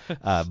event.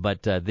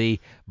 But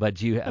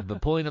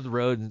pulling up the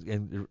road,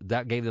 and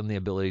that gave them the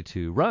ability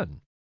to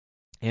run.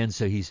 And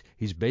so he's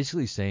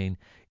basically saying,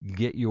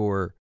 get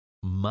your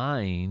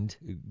mind,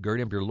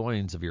 gird up your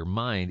loins of your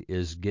mind,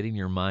 is getting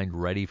your mind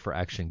ready for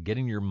action,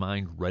 getting your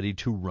mind ready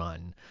to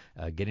run,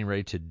 getting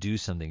ready to do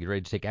something, get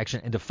ready to take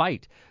action and to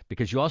fight.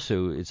 Because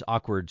it's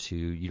awkward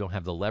you don't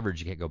have the leverage,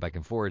 you can't go back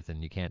and forth,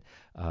 and you can't,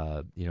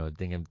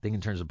 think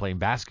in terms of playing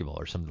basketball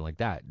or something like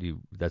that.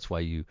 That's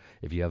why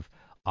if you have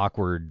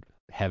awkward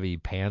heavy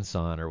pants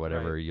on or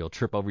whatever, you'll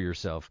trip over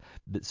yourself.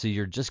 So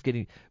you're just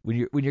when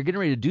you're getting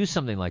ready to do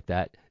something like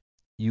that,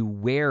 you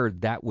wear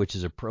that which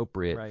is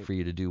appropriate for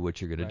you to do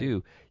what you're going to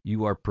do.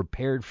 You are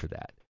prepared for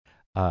that.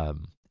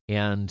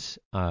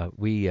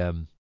 We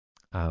had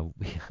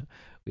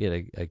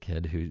a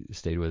kid who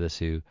stayed with us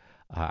who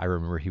I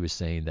remember he was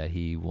saying that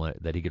he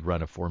could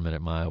run a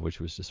 4-minute mile, which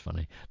was just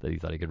funny that he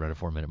thought he could run a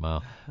 4-minute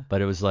mile.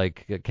 But it was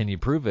like, can you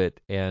prove it?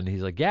 And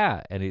he's like,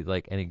 yeah. And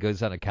he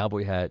goes on a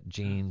cowboy hat,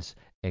 jeans,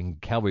 and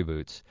cowboy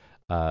boots.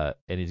 And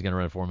he's going to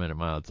run a 4-minute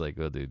mile. It's like,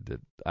 oh, dude,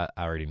 I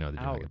already know that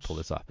you're not going to pull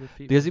this off.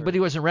 But he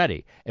wasn't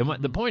ready. And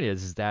the point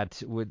is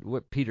that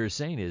what Peter is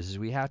saying is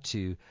we have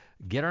to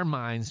get our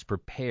minds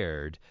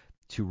prepared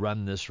to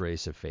run this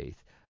race of faith.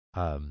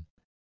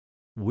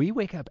 We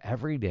wake up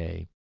every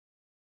day,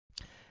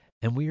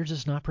 and we are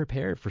just not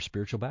prepared for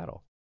spiritual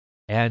battle.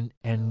 And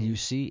you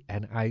see,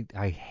 and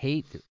I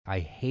hate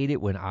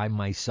it when I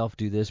myself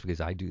do this, because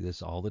I do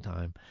this all the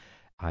time.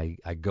 I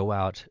go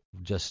out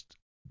just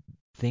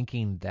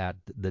thinking that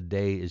the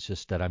day is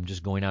just that I'm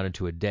just going out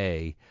into a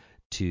day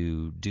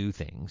to do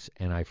things,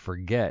 and I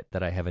forget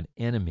that I have an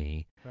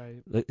enemy.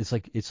 Right.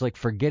 It's like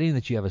forgetting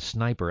that you have a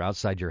sniper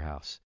outside your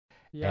house.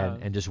 Yeah.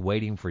 And just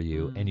waiting for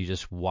you, and you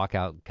just walk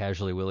out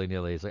casually,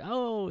 willy-nilly. It's like,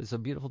 oh, it's a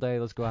beautiful day,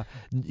 let's go out.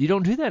 You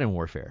don't do that in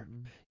warfare.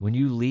 When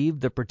you leave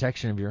the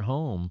protection of your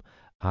home,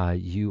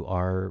 you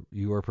are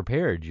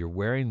prepared. You're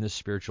wearing this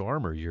spiritual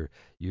armor.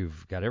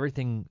 You've got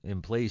everything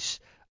in place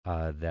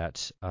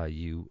that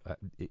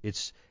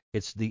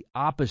it's the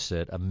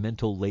opposite of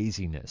mental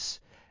laziness,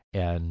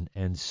 and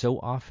so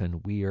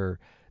often we are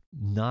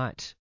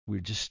not. We're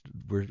just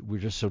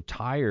so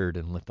tired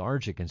and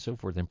lethargic and so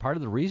forth. And part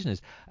of the reason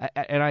is,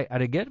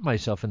 I get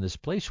myself in this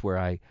place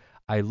where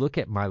I look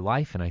at my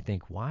life and I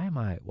think, why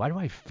do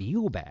I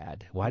feel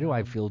bad? Why do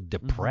I feel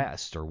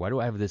depressed? Or why do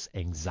I have this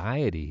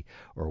anxiety?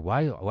 Or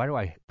why do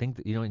I think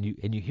that, and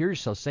you hear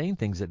yourself saying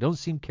things that don't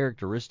seem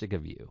characteristic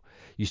of you.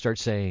 You start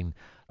saying,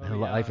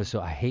 life is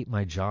I hate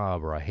my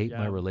job, or I hate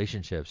my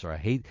relationships, or I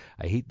hate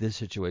this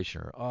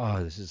situation, or,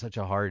 oh, this is such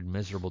a hard,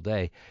 miserable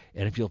day.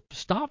 And if you'll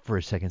stop for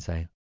a second and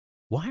say,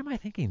 why am I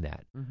thinking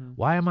that?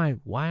 Why am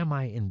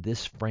I in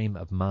this frame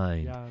of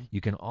mind? Yeah.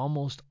 You can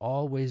almost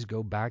always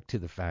go back to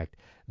the fact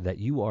that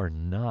you are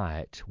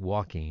not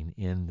walking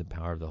in the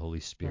power of the Holy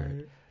Spirit,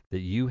 Right.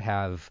 that you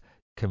have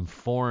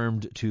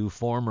conformed to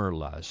former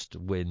lust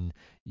when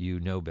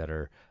you know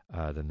better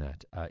than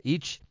that.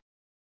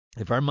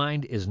 If our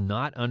mind is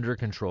not under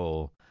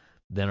control,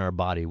 then our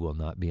body will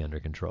not be under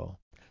control.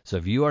 So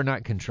if you are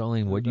not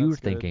controlling what you are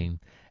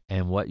thinking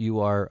and what you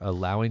are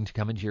allowing to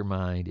come into your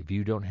mind, if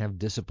you don't have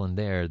discipline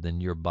there,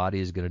 then your body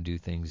is going to do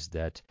things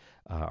that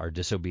are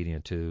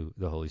disobedient to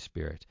the Holy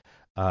Spirit.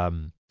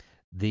 And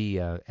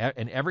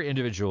every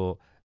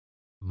individual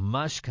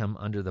must come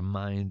under the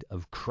mind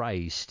of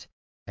Christ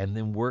and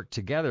then work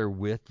together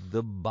with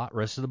the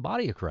rest of the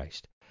body of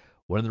Christ.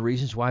 One of the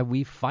reasons why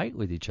we fight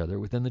with each other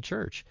within the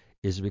church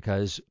is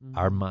because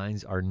our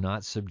minds are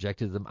not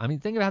subjected to them. I mean,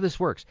 think of how this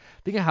works.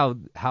 Think of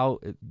how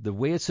the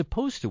way it's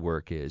supposed to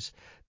work is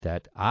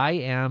that I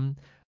am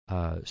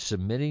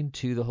submitting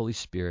to the Holy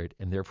Spirit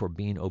and therefore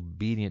being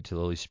obedient to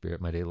the Holy Spirit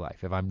in my daily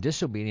life. If I'm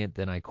disobedient,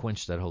 then I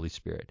quench that Holy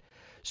Spirit.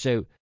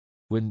 So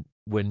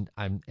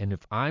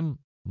if I'm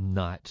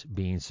not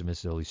being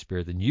submissive to the Holy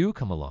Spirit, then you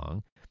come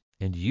along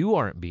and you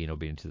aren't being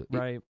obedient to the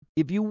right.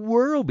 If you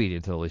were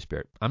obedient to the Holy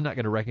Spirit, I'm not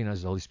going to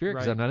recognize the Holy Spirit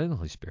because I'm not in the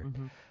Holy Spirit.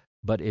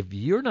 But if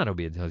you're not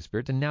obedient to the Holy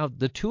Spirit, then now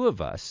the two of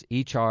us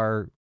each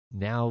are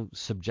now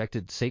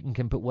subjected. Satan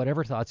can put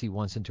whatever thoughts he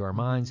wants into our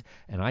minds,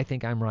 and I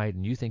think I'm right,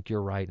 and you think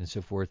you're right, and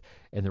so forth.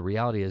 And the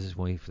reality is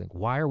when we think,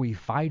 why are we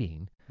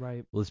fighting?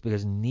 Right. Well, it's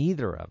because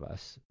neither of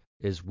us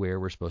is where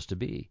we're supposed to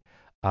be.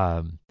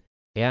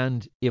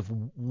 And if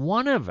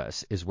one of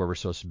us is where we're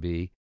supposed to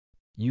be,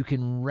 you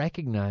can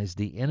recognize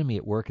the enemy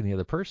at work in the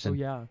other person. Oh,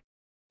 yeah.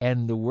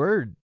 And the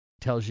word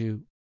tells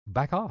you,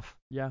 back off.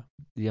 Yeah.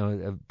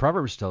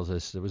 Proverbs tells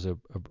us,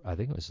 I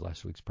think it was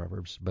last week's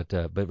Proverbs, but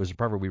it was a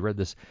proverb. We read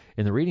this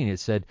in the reading. It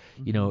said,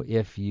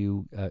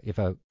 if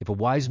a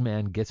wise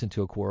man gets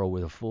into a quarrel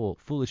with a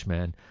foolish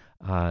man,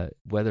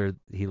 whether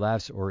he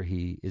laughs or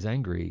he is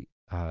angry,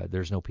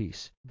 there's no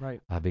peace. Right.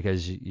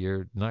 Because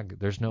you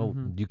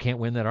can't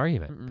win that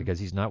argument because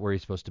he's not where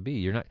he's supposed to be.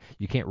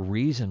 You can't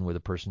reason with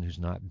a person who's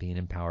not being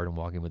empowered and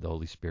walking with the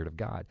Holy Spirit of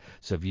God.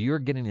 So if you're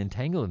getting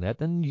entangled in that,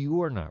 then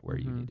you are not where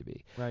you need to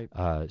be. Right.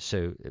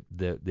 So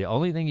the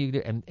only thing you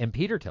do, and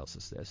Peter tells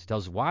us this, he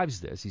tells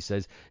wives this, he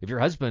says, if your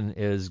husband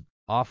is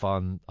off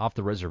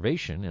the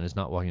reservation and is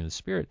not walking in the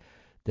Spirit,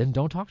 then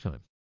don't talk to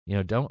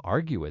him. Don't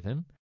argue with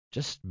him.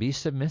 Just be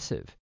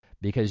submissive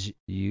because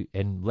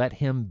let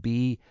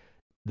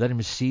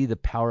him see the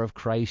power of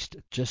Christ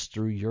just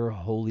through your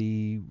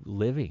holy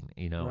living,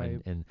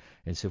 right.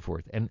 and so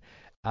forth. And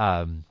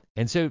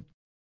so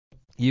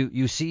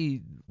you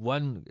see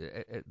one,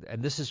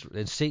 and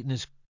Satan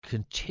is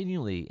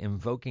continually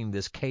invoking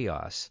this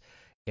chaos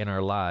in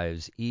our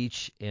lives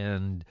each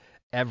and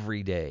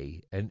every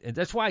day. And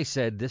that's why I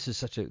said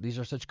these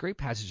are such great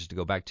passages to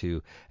go back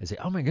to and say,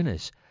 oh my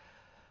goodness,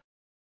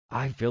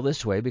 I feel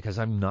this way because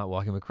I'm not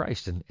walking with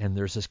Christ. And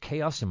there's this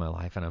chaos in my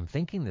life, and I'm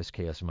thinking this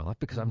chaos in my life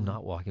because I'm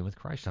not walking with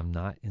Christ. I'm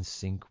not in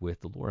sync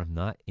with the Lord. I'm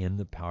not in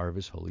the power of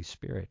his Holy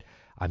Spirit.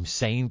 I'm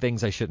saying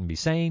things I shouldn't be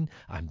saying.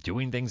 I'm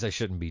doing things I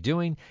shouldn't be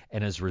doing.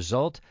 And as a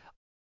result,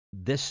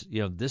 this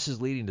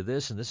is leading to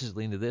this, and this is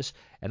leading to this.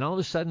 And all of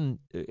a sudden,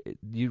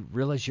 you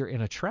realize you're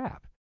in a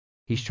trap.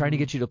 He's trying to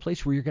get you to a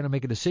place where you're going to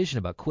make a decision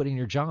about quitting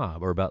your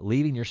job, or about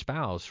leaving your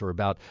spouse, or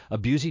about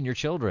abusing your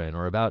children,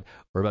 or about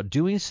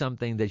doing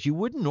something that you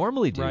wouldn't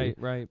normally do.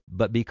 Right.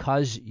 But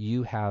because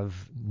you have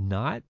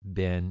not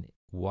been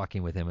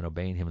walking with him and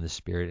obeying him in the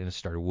Spirit, and it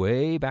started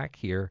way back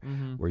here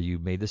where you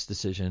made this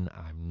decision,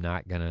 I'm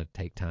not going to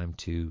take time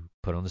to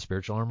put on the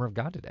spiritual armor of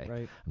God today.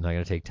 Right. I'm not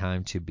going to take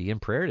time to be in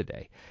prayer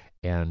today.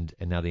 And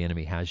now the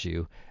enemy has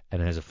you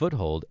and has a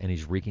foothold, and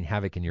he's wreaking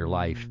havoc in your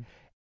life.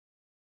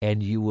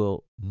 And you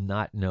will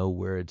not know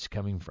where it's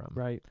coming from.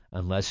 Right.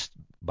 Unless,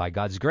 by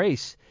God's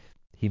grace,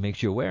 he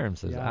makes you aware and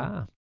says,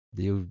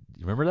 do you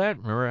remember that?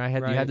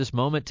 Remember you had this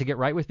moment to get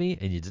right with me,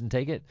 and you didn't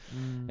take it?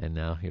 And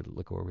now here,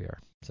 look where we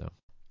are. So.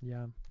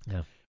 Yeah.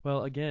 Yeah.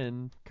 Well,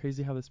 again,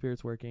 crazy how the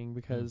Spirit's working,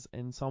 because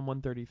in Psalm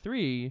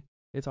 133,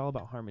 it's all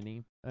about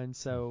harmony. And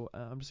so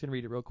I'm just going to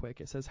read it real quick.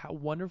 It says, how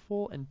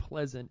wonderful and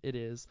pleasant it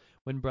is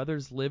when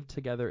brothers live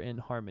together in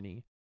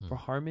harmony. For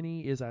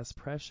harmony is as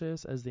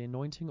precious as the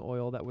anointing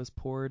oil that was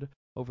poured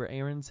over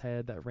Aaron's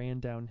head that ran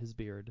down his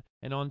beard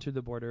and onto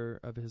the border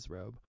of his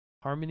robe.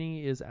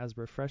 Harmony is as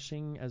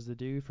refreshing as the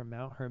dew from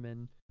Mount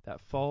Hermon that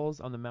falls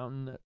on the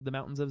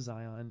mountains of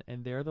Zion,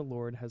 and there the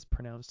Lord has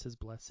pronounced his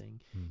blessing,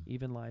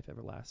 even life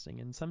everlasting.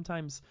 And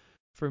sometimes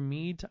for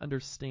me to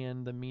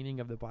understand the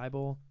meaning of the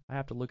Bible, I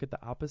have to look at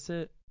the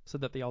opposite so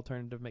that the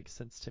alternative makes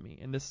sense to me.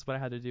 And this is what I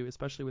had to do,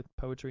 especially with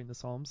poetry and the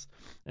Psalms.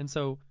 And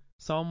so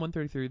Psalm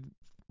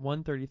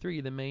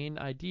 133, the main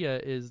idea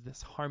is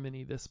this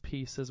harmony, this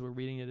peace. As we're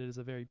reading it, it is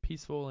a very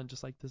peaceful and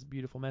just like this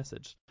beautiful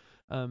message.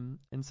 And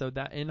so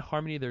that in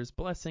harmony, there's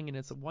blessing, and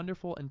it's a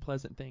wonderful and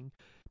pleasant thing.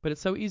 But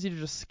it's so easy to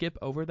just skip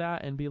over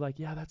that and be like,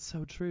 yeah, that's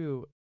so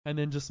true, and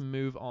then just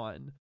move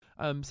on.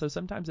 So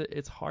sometimes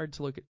it's hard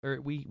to look at,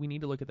 or we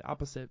need to look at the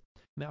opposite.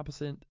 And the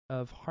opposite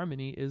of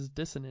harmony is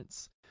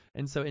dissonance.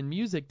 And so in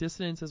music,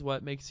 dissonance is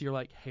what makes your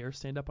like hair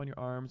stand up on your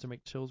arms or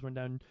make chills run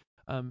down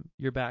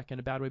your back in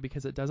a bad way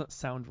because it doesn't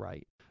sound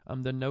right.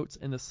 The notes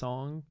in the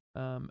song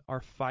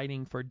are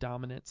fighting for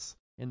dominance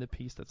in the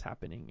piece that's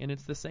happening, and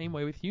it's the same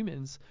way with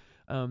humans,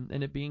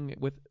 and it being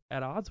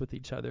at odds with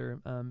each other.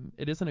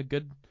 It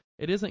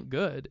isn't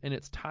good, and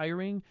it's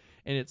tiring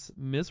and it's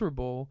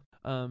miserable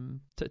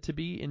to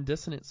be in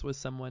dissonance with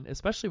someone,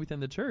 especially within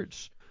the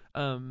church.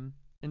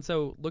 And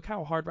so look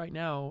how hard right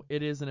now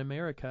it is in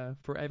America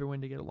for everyone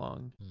to get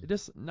along. It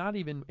is not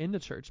even in the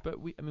church, but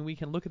we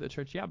can look at the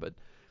church, yeah, but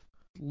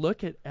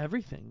look at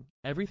everything.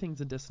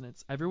 Everything's in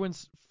dissonance.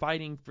 Everyone's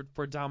fighting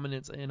for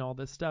dominance and all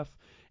this stuff,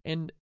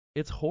 and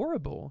it's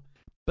horrible.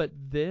 But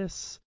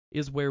this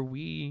is where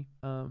we,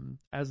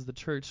 as the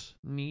church,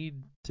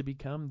 need to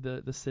become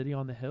the city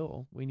on the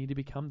hill. We need to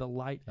become the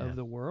light of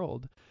the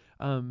world,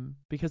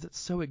 because it's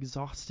so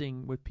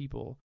exhausting with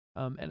people.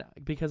 And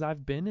because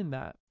I've been in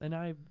that, and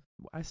I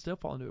still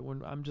fall into it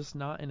when I'm just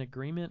not in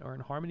agreement or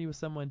in harmony with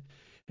someone.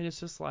 And it's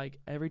just like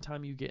every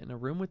time you get in a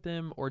room with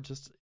them, or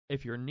just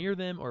if you're near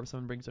them, or if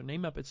someone brings their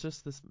name up, it's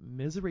just this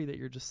misery that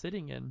you're just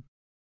sitting in.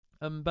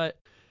 But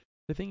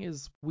the thing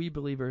is, we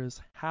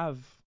believers have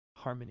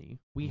harmony.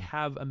 We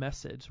have a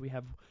message. We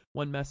have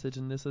one message,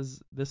 and this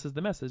is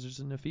the message. It's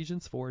in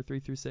Ephesians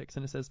 4:3-6,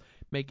 and it says,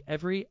 "Make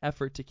every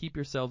effort to keep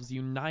yourselves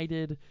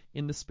united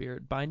in the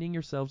Spirit, binding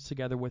yourselves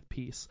together with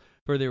peace.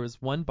 For there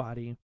is one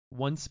body,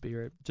 one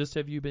Spirit, just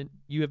as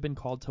you have been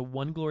called to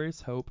one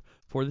glorious hope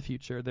for the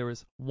future. There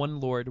is one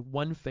Lord,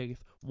 one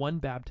faith, one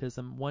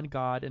baptism, one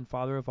God and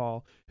Father of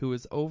all, who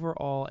is over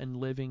all and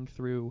living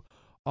through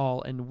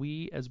all." And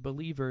we as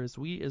believers,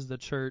 we as the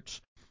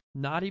church,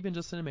 not even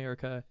just in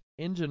America,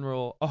 in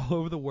general, all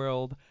over the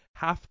world,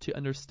 have to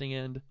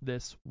understand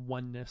this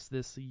oneness,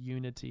 this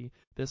unity,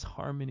 this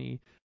harmony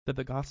that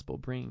the gospel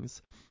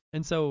brings.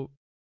 And so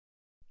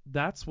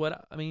that's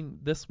what,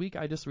 this week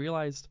I just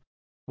realized,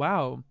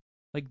 wow,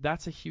 like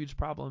that's a huge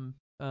problem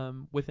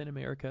within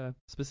America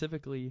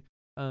specifically,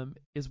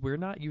 is we're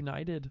not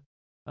united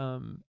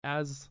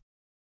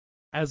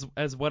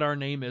as what our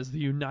name is, the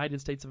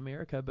United States of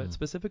America, but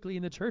specifically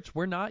in the church,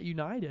 we're not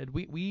united.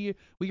 We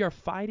are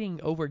fighting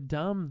over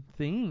dumb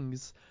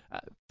things,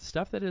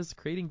 stuff that is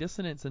creating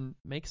dissonance and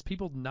makes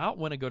people not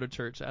want to go to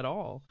church at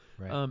all.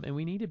 Right. And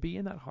we need to be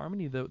in that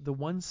harmony, the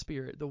one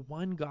Spirit, the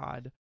one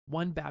God,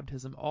 one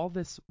baptism, all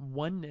this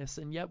oneness,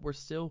 and yet we're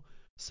still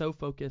so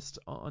focused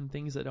on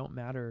things that don't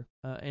matter.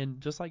 And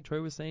just like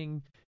Troy was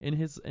saying in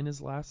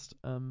his last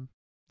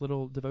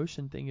little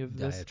devotion thing of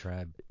this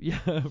diatribe.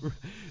 Yeah,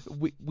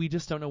 we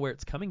just don't know where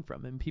it's coming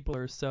from, and people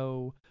are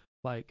so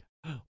like,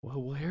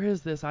 well, where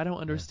is this? I don't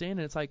understand.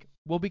 And it's like,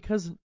 well,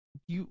 because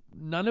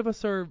none of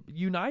us are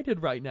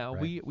united right now.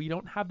 Right. We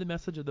don't have the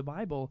message of the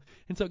Bible.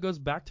 And so it goes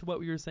back to what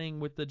we were saying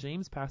with the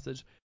James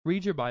passage.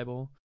 Read your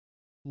Bible,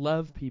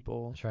 love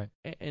people. That's right.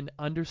 And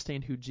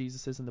understand who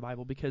Jesus is in the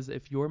Bible, because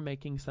if you're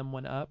making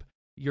someone up,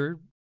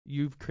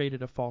 you've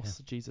created a false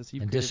Jesus.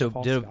 You've created a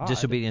false God.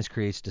 Disobedience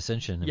creates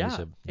dissension.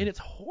 And it's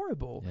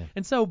horrible. Yeah.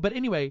 And so, but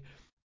anyway,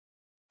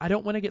 I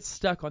don't want to get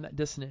stuck on that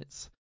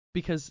dissonance,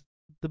 because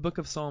the book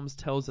of Psalms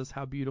tells us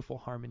how beautiful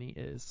harmony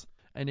is.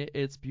 And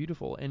it's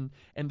beautiful. And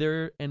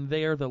there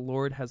the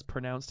Lord has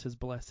pronounced his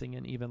blessing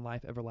and even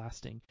life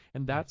everlasting.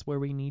 And that's where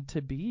we need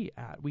to be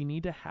at. We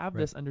need to have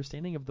this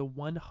understanding of the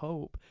one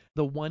hope,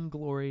 the one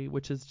glory,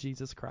 which is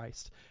Jesus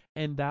Christ.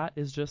 And that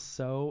is just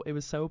it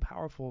was so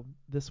powerful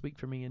this week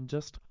for me, and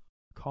just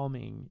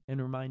calming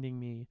and reminding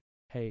me,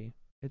 hey,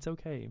 it's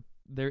okay.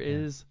 There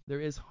is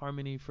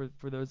harmony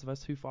for those of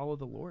us who follow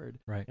the Lord.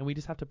 Right. And we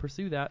just have to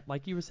pursue that.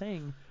 Like you were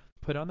saying,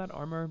 put on that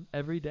armor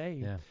every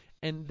day. Yeah.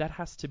 And that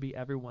has to be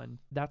everyone.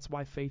 That's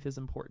why faith is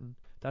important.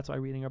 That's why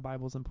reading our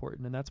Bible is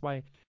important. And that's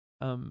why,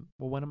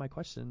 one of my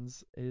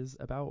questions is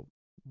about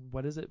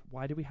what is it?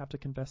 Why do we have to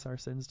confess our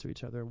sins to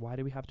each other? Why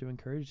do we have to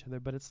encourage each other?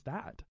 But it's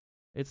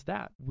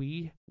that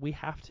we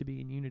have to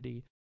be in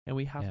unity, and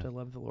we have to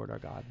love the Lord our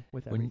God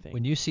with everything.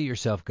 When you see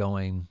yourself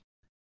going,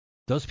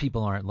 those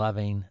people aren't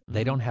loving,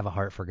 they don't have a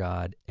heart for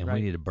God, and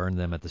we need to burn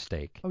them at the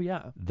stake. Oh,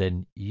 yeah.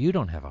 Then you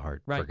don't have a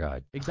heart for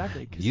God.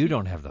 Exactly. You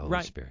don't have the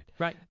Holy Spirit.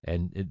 Right.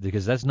 And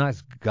because that's not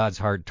God's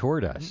heart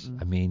toward us.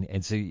 Mm-mm.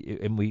 And so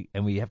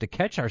we have to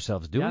catch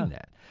ourselves doing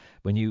that.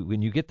 When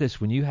you get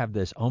this, when you have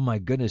this, oh my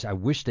goodness, I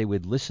wish they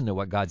would listen to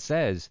what God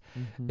says.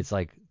 Mm-hmm. It's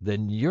like,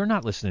 then you're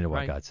not listening to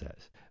what God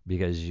says,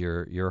 because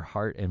your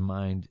heart and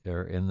mind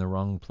are in the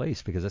wrong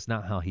place, because that's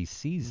not how he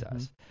sees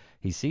us.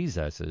 He sees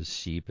us as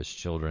sheep, as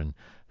children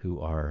who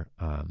are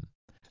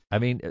I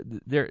mean,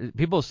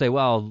 people say,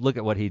 well, look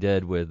at what he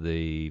did with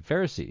the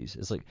Pharisees.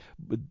 It's like,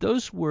 but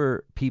those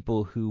were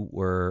people who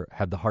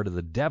had the heart of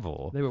the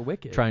devil. They were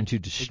wicked, trying to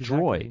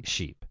destroy exactly.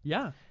 sheep.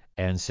 Yeah.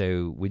 And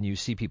so when you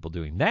see people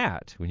doing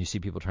that, when you see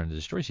people trying to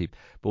destroy sheep,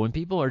 but when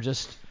people are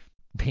just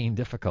being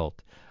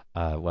difficult,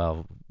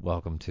 well,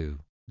 welcome to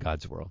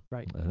God's world.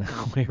 Right.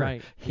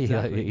 Right.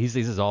 He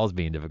sees us all as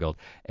being difficult.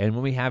 And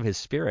when we have His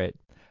Spirit,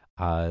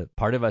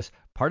 part of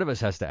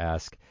us has to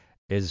ask,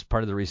 is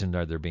part of the reason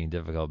that they're being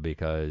difficult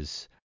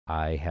because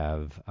I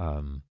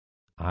am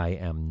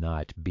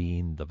not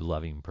being the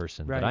loving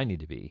person that I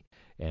need to be.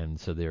 And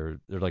so they're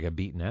like a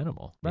beaten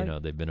animal. Right. You know,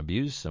 they've been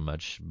abused so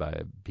much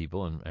by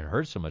people and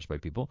hurt so much by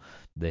people.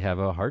 They have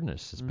a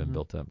hardness that's been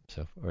built up.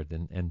 So,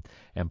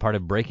 and part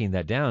of breaking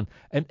that down,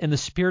 and the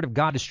Spirit of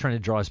God is trying to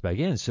draw us back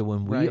in. So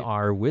when we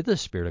are with the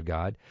Spirit of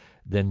God,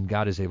 then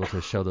God is able to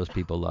show those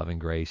people love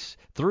and grace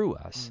through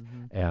us,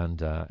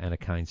 and a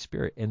kind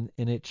spirit, and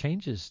it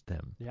changes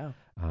them. Yeah.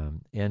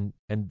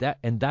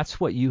 And that's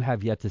what you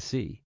have yet to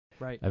see.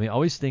 Right. I mean,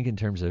 always think in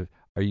terms of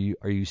are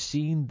you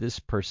seeing this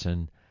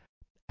person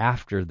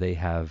after they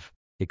have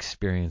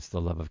experienced the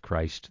love of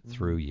Christ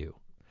through you?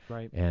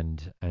 Right.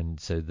 And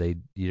so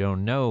you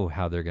don't know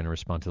how they're going to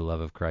respond to the love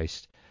of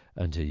Christ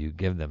until you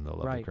give them the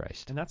love of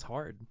Christ. And that's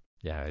hard.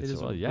 Yeah, it's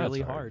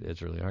really hard.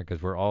 It's really hard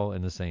because we're all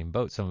in the same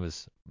boat. Some of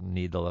us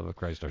need the love of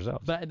Christ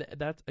ourselves. But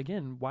that's,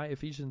 again, why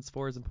Ephesians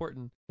 4 is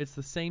important. It's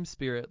the same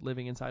Spirit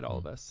living inside all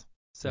of us.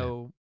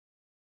 So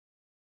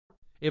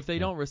if they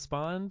don't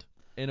respond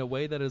in a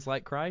way that is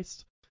like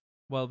Christ,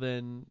 well,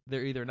 then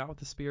they're either not with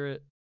the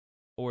Spirit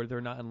or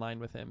they're not in line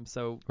with Him.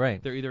 So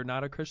they're either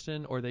not a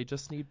Christian or they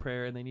just need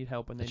prayer and they need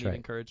help and they need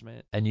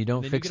encouragement. And you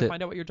don't fix it.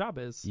 Find out what your job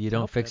is. You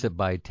don't fix it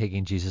by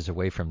taking Jesus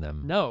away from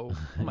them. No.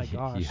 Oh my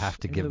gosh. You have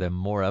to give them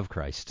more of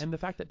Christ. And the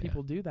fact that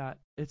people do that,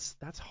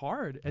 that's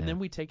hard. And then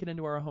we take it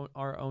into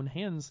our own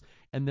hands,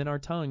 and then our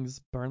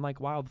tongues burn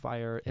like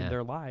wildfire in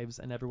their lives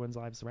and everyone's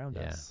lives around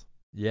us.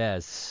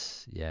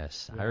 Yes. Yeah.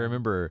 I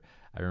remember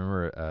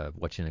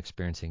watching an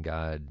Experiencing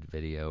God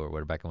video, or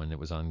whatever, back when it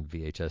was on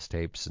VHS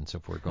tapes and so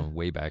forth, going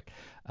way back.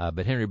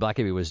 But Henry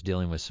Blackaby was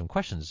dealing with some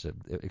questions.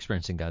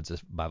 Experiencing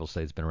God's Bible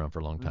study has been around for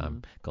a long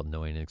time, called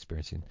Knowing and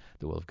Experiencing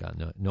the Will of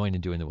God, Knowing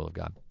and Doing the Will of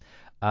God.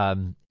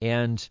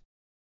 And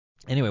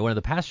anyway, one of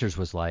the pastors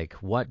was like,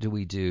 what do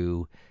we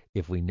do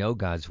if we know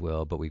God's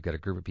will, but we've got a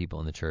group of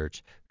people in the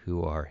church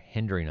who are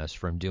hindering us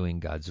from doing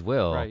God's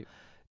will? Right.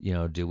 You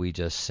know, do we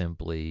just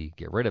simply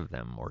get rid of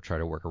them or try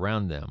to work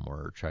around them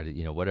or try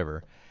to,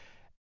 whatever?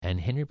 And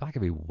Henry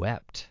Blackaby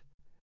wept,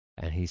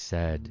 and he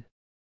said,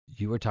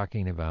 you were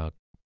talking about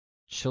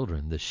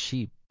children, the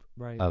sheep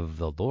of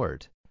the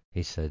Lord.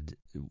 He said,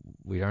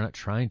 we are not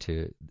trying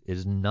to, it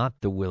is not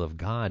the will of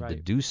God to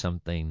do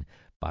something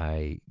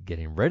by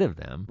getting rid of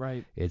them.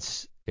 Right.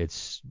 It's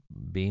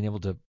being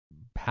able to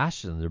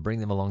pastor them, to bring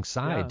them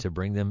alongside, to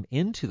bring them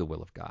into the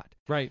will of God.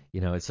 Right.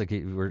 It's like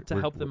we're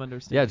help them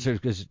understand. Yeah,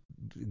 because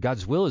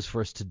God's will is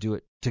for us to do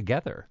it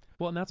together.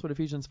 Well, and that's what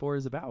Ephesians 4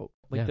 is about.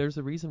 There's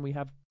a reason we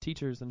have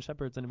teachers and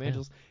shepherds and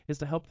evangelists is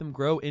to help them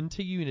grow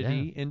into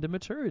unity, into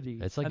maturity.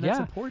 It's like, and that's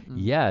important.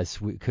 Yes,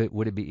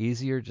 would it be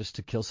easier just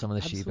to kill some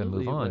of the sheep and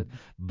move on?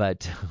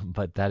 But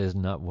that is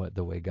not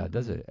the way God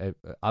does it.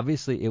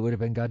 Obviously, it would have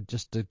been God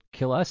just to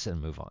kill us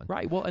and move on.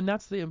 Right. Well, and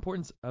that's the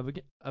importance of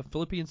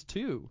Philippians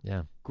 2.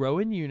 Yeah. Grow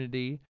in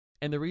unity.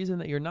 And the reason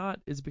that you're not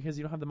is because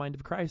you don't have the mind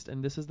of Christ,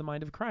 and this is the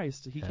mind of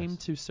Christ. He came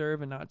to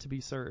serve and not to be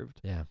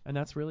served. Yeah. And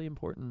that's really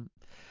important.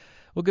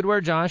 Well, good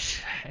word,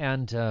 Josh.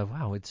 And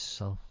wow,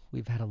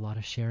 we've had a lot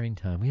of sharing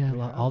time. We had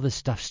all this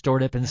stuff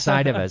stored up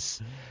inside of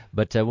us.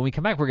 But when we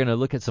come back, we're going to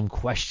look at some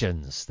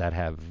questions that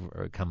have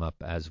come up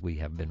as we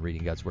have been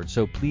reading God's Word.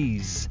 So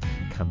please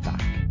come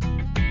back.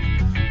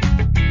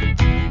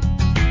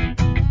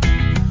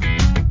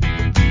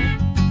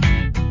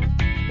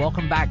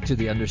 Welcome back to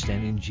the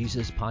Understanding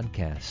Jesus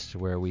podcast,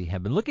 where we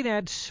have been looking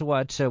at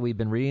what we've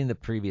been reading the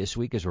previous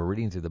week as we're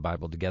reading through the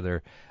Bible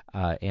together.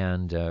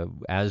 And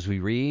as we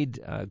read,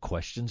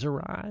 questions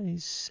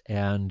arise.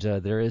 And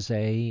there is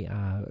a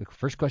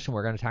first question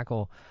we're going to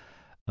tackle.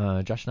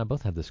 Josh and I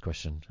both had this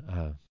question.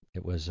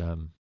 It was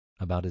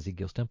about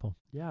Ezekiel's temple.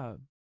 Yeah.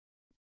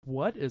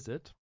 What is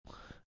it?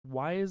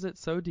 Why is it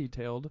so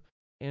detailed?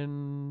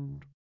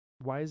 And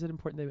why is it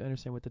important that we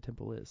understand what the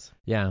temple is?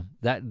 Yeah,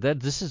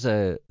 this is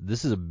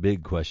a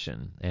big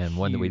question, and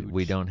one that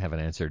we don't have an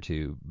answer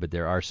to, but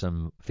there are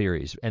some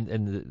theories.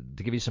 And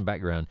to give you some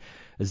background,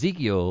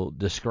 Ezekiel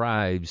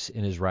describes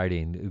in his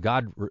writing,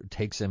 God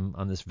takes him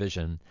on this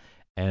vision,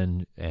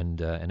 and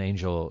an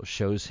angel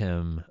shows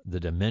him the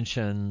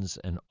dimensions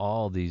and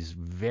all these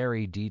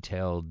very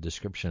detailed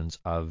descriptions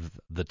of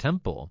the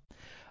temple,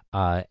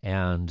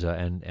 and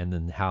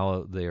then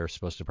how they are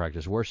supposed to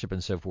practice worship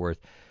and so forth.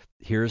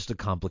 Here's the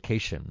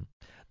complication.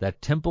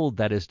 That temple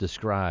that is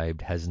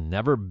described has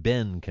never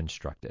been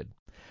constructed.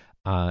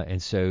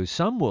 And so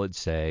some would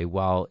say,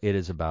 while it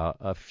is about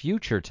a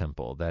future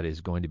temple that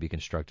is going to be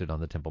constructed on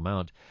the Temple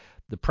Mount,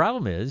 the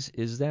problem is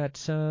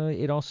that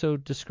it also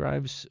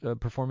describes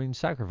performing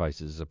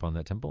sacrifices upon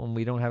that temple, and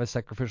we don't have a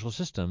sacrificial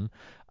system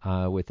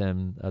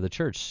within the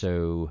church.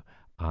 So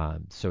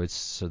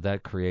that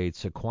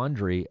creates a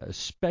quandary,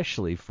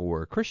 especially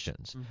for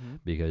Christians,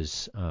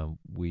 because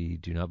we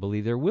do not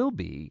believe there will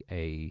be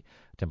a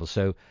temple.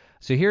 So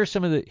here are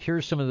some of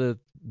the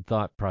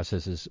thought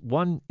processes.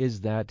 One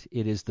is that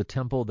it is the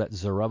temple that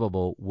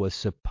Zerubbabel was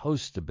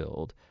supposed to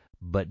build,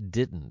 but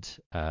didn't,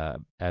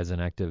 as an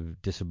act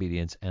of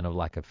disobedience and of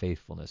lack of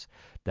faithfulness.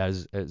 That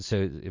is, so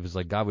it was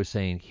like God was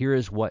saying, "Here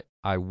is what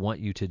I want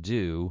you to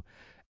do,"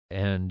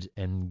 and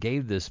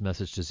gave this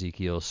message to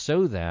Ezekiel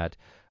so that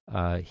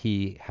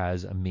he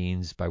has a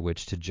means by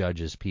which to judge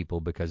his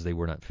people because they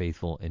were not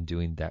faithful in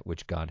doing that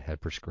which God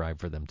had prescribed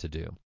for them to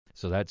do.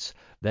 So that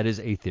is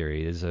a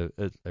theory. It is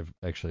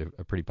actually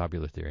a pretty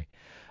popular theory.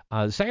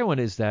 The second one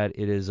is that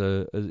it is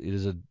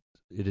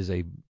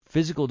a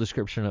physical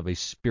description of a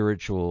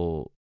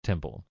spiritual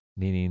temple,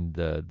 meaning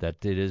that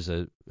it is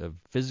a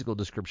physical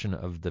description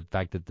of the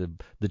fact that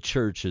the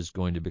church is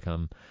going to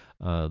become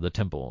the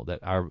temple.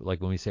 That like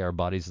when we say our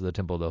bodies are the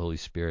temple of the Holy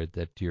Spirit,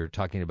 that you're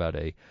talking about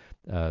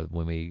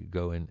when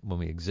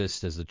we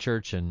exist as the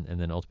church and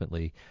then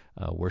ultimately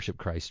worship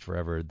Christ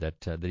forever.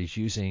 That he's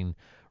using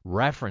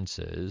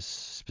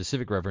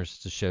specific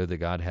references to show that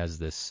God has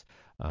this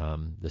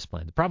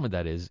plan. The problem with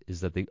that is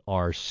that they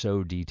are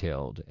so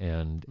detailed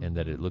and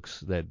that it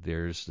looks that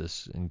there's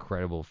this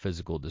incredible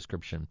physical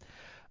description.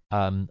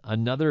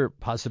 Another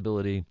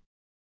possibility,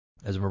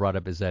 as we brought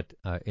up, is that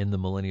in the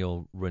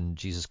millennial, when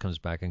Jesus comes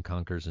back and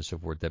conquers and so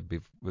forth,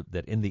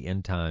 that in the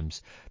end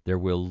times there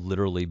will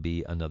literally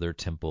be another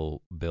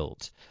temple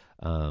built.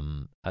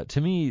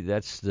 To me,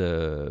 that's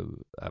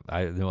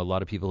I know a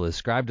lot of people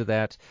ascribe to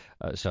that,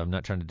 so I'm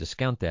not trying to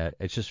discount that.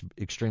 It's just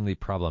extremely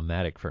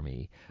problematic for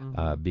me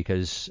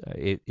because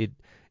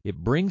it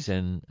brings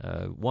in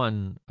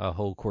a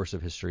whole course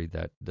of history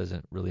that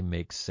doesn't really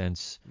make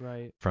sense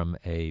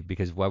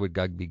because why would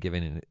God be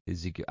giving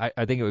Ezekiel?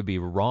 I think it would be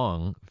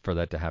wrong for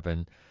that to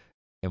happen.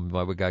 And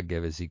why would God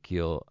give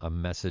Ezekiel a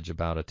message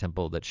about a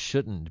temple that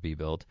shouldn't be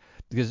built?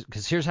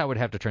 Because here's how it would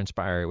have to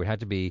transpire. It would have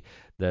to be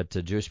that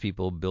Jewish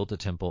people built a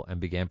temple and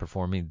began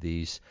performing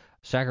these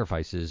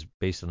sacrifices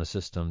based on a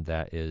system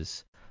that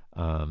is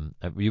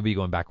you'd be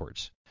going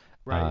backwards.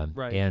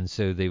 Right. And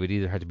so they would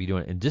either have to be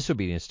doing it in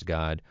disobedience to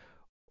God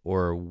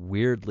or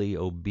weirdly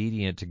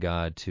obedient to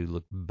God to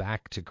look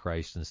back to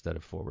Christ instead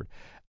of forward.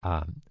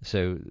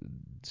 So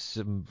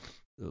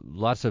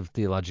lots of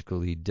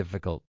theologically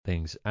difficult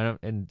things.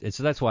 And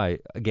so that's why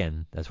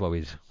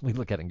we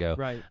look at it and go,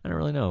 right. I don't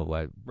really know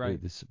why. Right.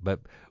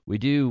 But we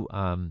do,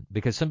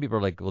 because some people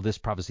are like, well, this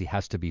prophecy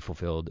has to be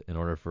fulfilled in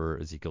order for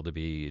Ezekiel to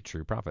be a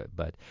true prophet.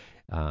 But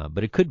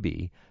it could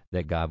be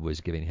that God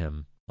was giving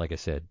him, like I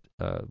said,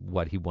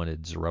 what he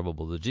wanted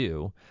Zerubbabel to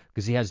do,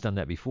 because he has done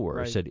that before.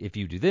 Right. He said, if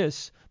you do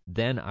this,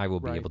 then I will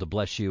be able to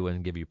bless you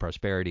and give you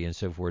prosperity and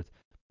so forth.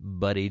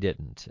 But he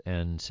didn't,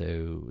 and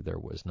so there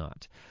was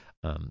not.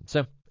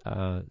 So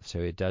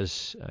it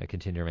does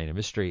continue to remain a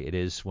mystery. It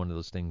is one of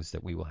those things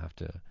that we will have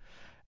to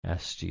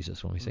ask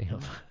Jesus when we see him.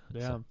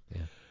 Yeah. So,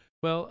 yeah.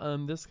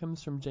 Well, this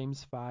comes from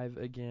James 5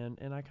 again,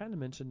 and I kind of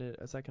mentioned it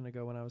a second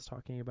ago when I was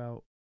talking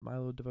about my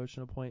little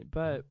devotional point,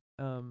 but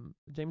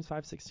James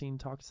 5:16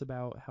 talks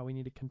about how we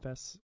need to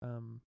confess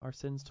our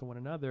sins to one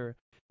another.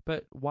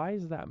 But why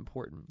is that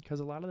important? Because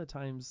a lot of the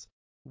times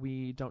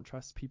we don't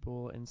trust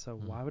people, and so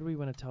why would we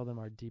want to tell them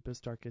our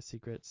deepest, darkest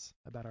secrets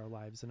about our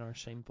lives and our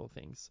shameful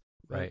things?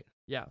 Right.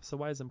 Yeah. So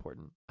why is it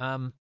important?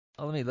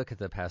 Let me look at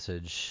the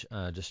passage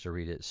just to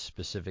read it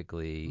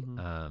specifically.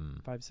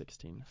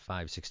 5:16.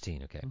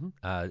 5:16. Okay.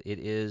 It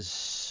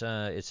is.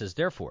 It says,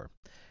 therefore.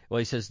 Well,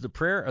 he says the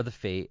prayer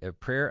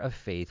of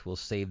faith will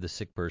save the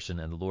sick person,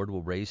 and the Lord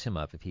will raise him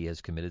up. If he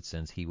has committed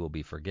sins, he will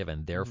be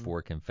forgiven.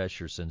 Therefore, confess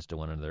your sins to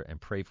one another and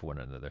pray for one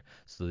another,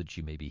 so that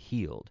you may be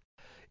healed.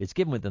 It's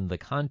given within the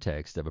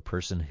context of a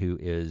person who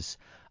is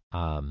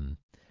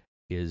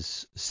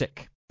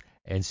sick.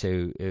 And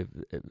so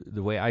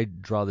the way I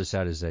draw this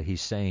out is that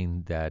he's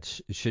saying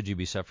that should you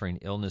be suffering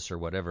illness or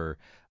whatever,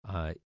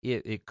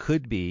 it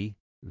could be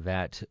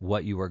that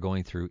what you are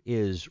going through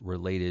is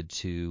related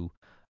to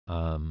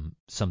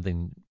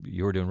something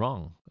you're doing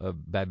wrong,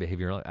 bad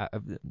behavior.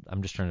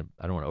 I'm just trying to,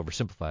 I don't want to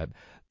oversimplify it.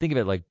 Think of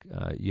it like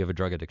you have a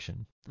drug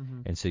addiction,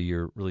 and so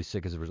you're really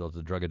sick as a result of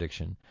the drug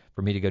addiction.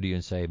 For me to go to you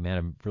and say, man,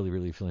 I'm really,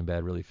 really feeling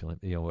bad, really feeling,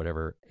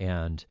 whatever,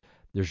 and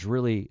there's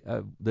really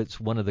that's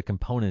one of the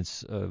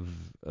components of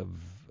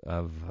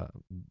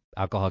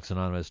Alcoholics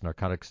Anonymous,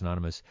 Narcotics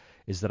Anonymous,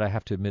 is that I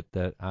have to admit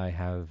that I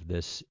have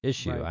this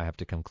issue. Right. I have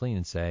to come clean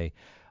and say,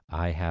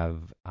 I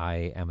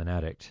am an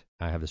addict.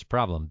 I have this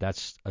problem.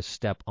 That's a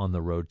step on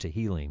the road to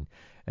healing.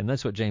 And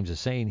that's what James is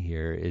saying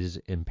here, is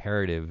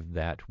imperative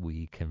that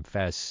we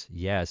confess,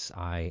 yes,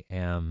 I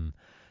am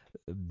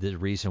the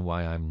reason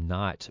why I'm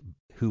not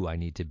who I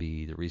need to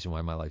be, the reason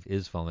why my life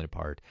is falling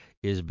apart,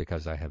 is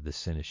because I have this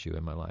sin issue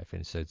in my life.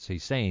 And so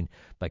he's saying,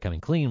 by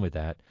coming clean with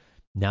that,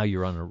 now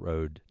you're on a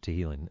road to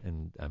healing.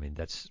 And I mean,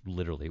 that's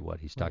literally what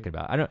he's talking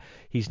about.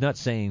 He's not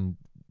saying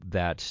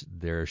that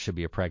there should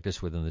be a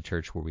practice within the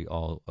church where we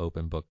all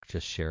open book,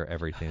 just share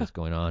everything that's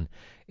going on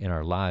in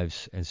our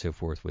lives and so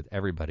forth with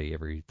everybody,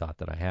 every thought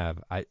that I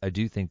have. I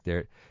do think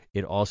that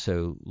it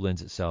also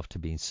lends itself to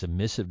being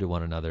submissive to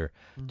one another,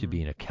 to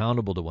being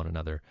accountable to one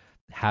another,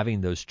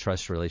 having those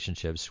trust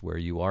relationships where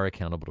you are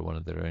accountable to one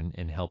another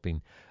and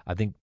helping. I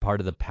think part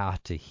of the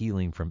path to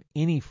healing from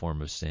any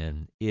form of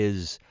sin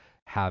is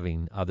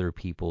having other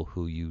people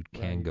who you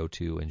can go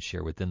to and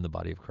share within the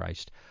body of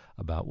Christ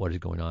about what is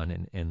going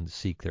on and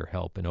seek their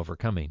help in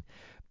overcoming.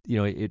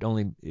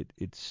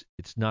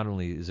 It's not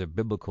only is it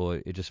biblical,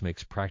 it just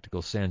makes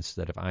practical sense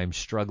that if I'm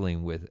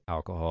struggling with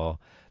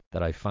alcohol,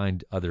 that I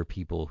find other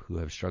people who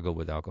have struggled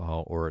with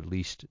alcohol or at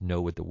least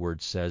know what the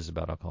word says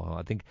about alcohol.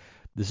 I think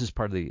this is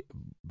part of the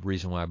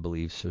reason why I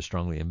believe so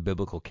strongly in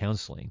biblical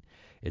counseling.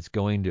 It's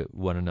going to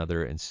one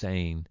another and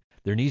saying,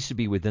 there needs to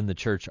be within the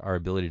church our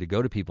ability to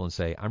go to people and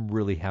say, I'm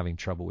really having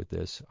trouble with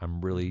this. I'm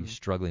really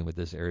struggling with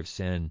this area of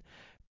sin,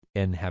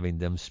 and having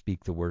them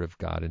speak the word of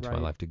God into my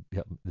life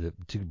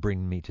to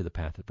bring me to the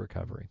path of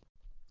recovery.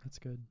 That's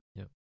good.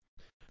 Yeah.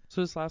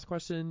 So this last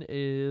question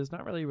is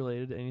not really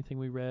related to anything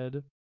we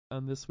read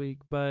this week,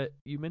 but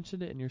you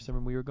mentioned it in your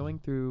sermon. We were going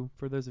through,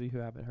 for those of you who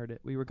haven't heard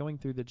it, we were going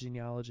through the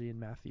genealogy in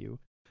Matthew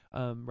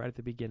right at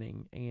the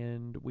beginning,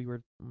 and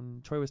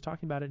when Troy was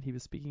talking about it, he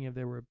was speaking of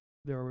there were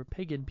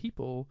pagan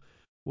people.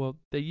 Well,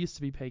 they used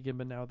to be pagan,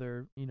 but now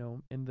they're,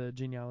 in the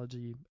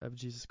genealogy of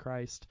Jesus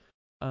Christ.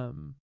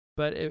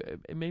 But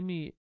it made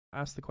me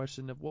ask the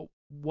question of, well,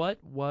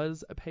 what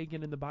was a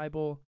pagan in the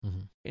Bible,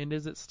 and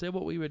is it still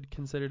what we would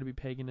consider to be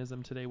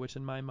paganism today? Which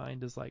in my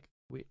mind is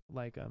we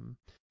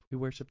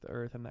worship the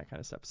earth and that kind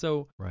of stuff.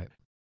 So,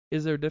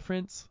 is there a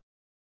difference?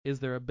 Is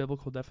there a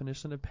biblical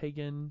definition of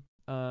pagan?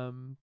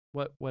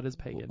 What is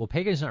pagan? Well,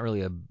 pagan is not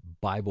really a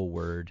Bible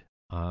word.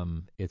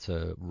 It's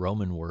a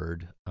Roman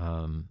word.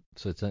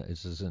 So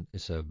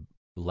it's a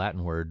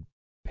Latin word,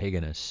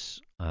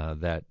 paganus,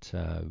 that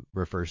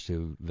refers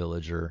to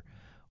villager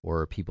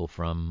or people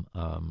from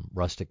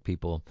rustic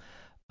people,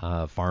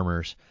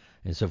 farmers,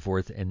 and so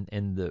forth.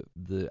 And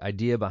the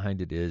idea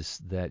behind it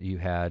is that you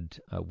had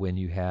when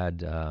you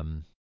had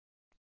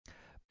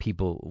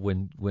people,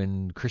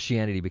 when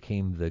Christianity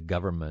became the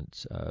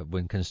government,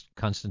 when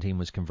Constantine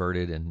was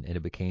converted and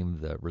it became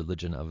the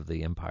religion of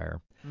the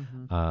empire,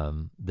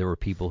 there were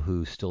people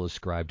who still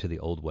ascribed to the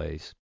old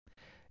ways.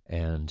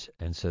 And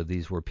so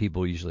these were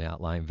people usually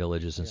outlying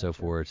villages and so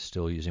forth,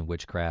 still using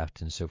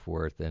witchcraft and so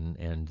forth,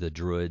 and the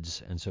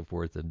Druids and so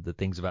forth, and the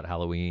things about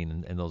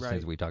Halloween and those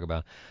things that we talk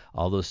about.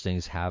 All those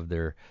things have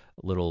their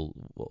little,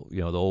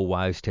 the old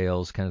wives'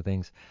 tales kind of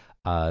things.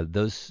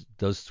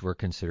 Those were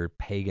considered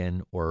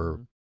pagan, or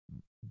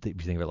if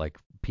you think about like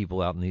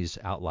people out in these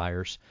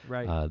outliers,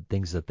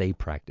 things that they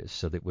practiced.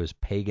 So that was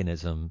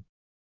paganism.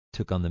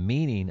 Took on the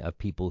meaning of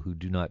people who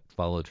do not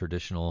follow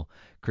traditional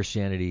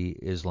Christianity,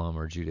 Islam,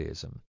 or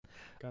Judaism.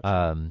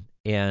 Gotcha.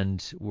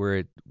 And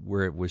where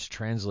it was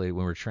translated,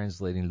 when we're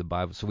translating the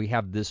Bible, so we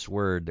have this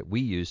word that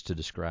we use to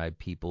describe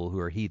people who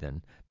are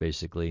heathen,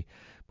 basically.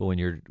 But when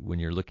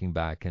you're looking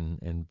back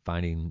and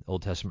finding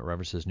Old Testament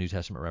references, New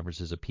Testament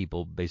references of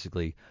people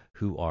basically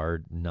who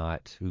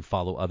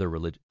follow other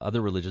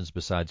religions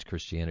besides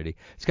Christianity,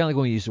 it's kind of like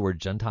when we use the word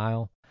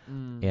Gentile.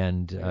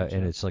 And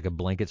it's like a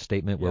blanket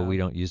statement where we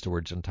don't use the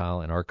word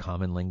Gentile in our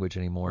common language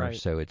anymore.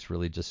 So it's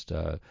really just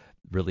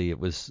they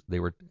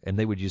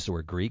would use the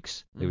word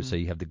Greeks. They would say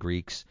you have the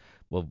Greeks.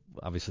 Well,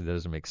 obviously that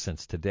doesn't make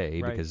sense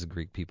today because the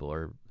Greek people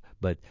are,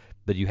 but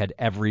you had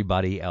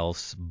everybody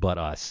else but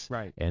us.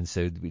 And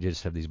so we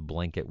just have these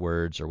blanket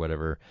words or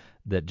whatever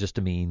that just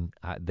to mean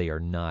they are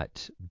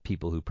not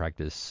people who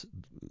practice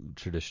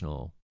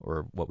traditional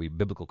or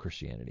biblical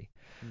Christianity.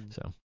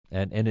 So.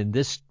 And in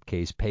this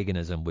case,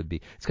 paganism would be,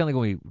 it's kind of like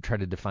when we try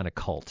to define a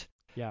cult.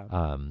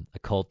 A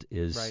cult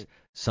is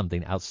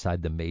something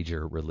outside the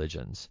major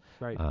religions,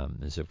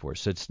 and so forth.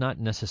 So it's not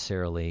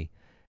necessarily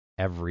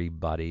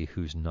everybody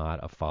who's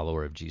not a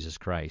follower of Jesus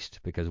Christ,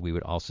 because we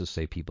would also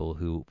say people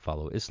who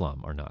follow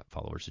Islam are not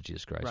followers of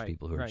Jesus Christ.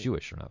 People who are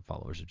Jewish are not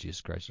followers of Jesus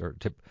Christ, or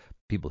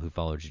people who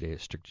follow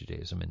strict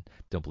Judaism and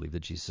don't believe that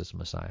Jesus is the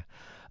Messiah.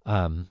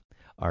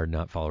 Are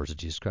not followers of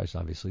Jesus Christ,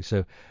 obviously.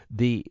 So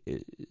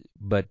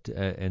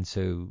and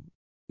so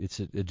it's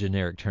a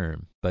generic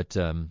term, but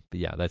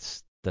yeah,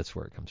 that's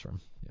where it comes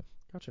from. Yeah.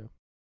 Gotcha.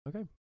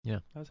 Okay. Yeah.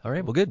 All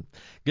right. Well, good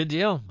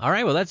deal. All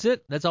right. Well, that's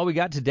it. That's all we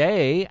got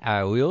today.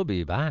 We'll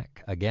be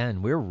back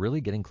again. We're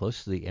really getting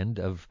close to the end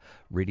of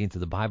reading through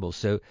the Bible.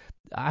 So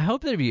I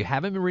hope that if you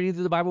haven't been reading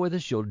through the Bible with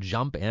us, you'll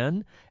jump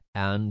in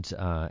and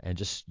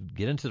just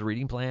get into the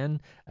reading plan,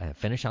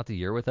 finish out the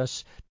year with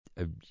us.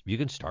 you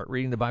can start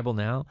reading the Bible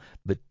now,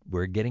 but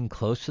we're getting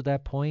close to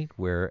that point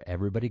where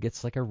everybody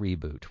gets like a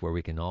reboot, where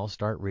we can all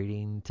start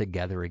reading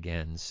together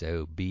again.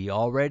 So be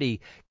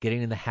already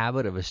getting in the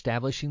habit of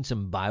establishing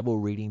some Bible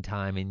reading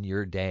time in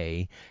your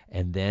day.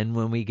 And then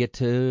when we get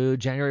to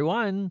January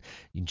 1,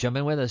 you can jump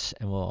in with us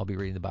and we'll all be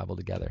reading the Bible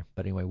together.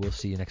 But anyway, we'll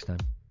see you next time.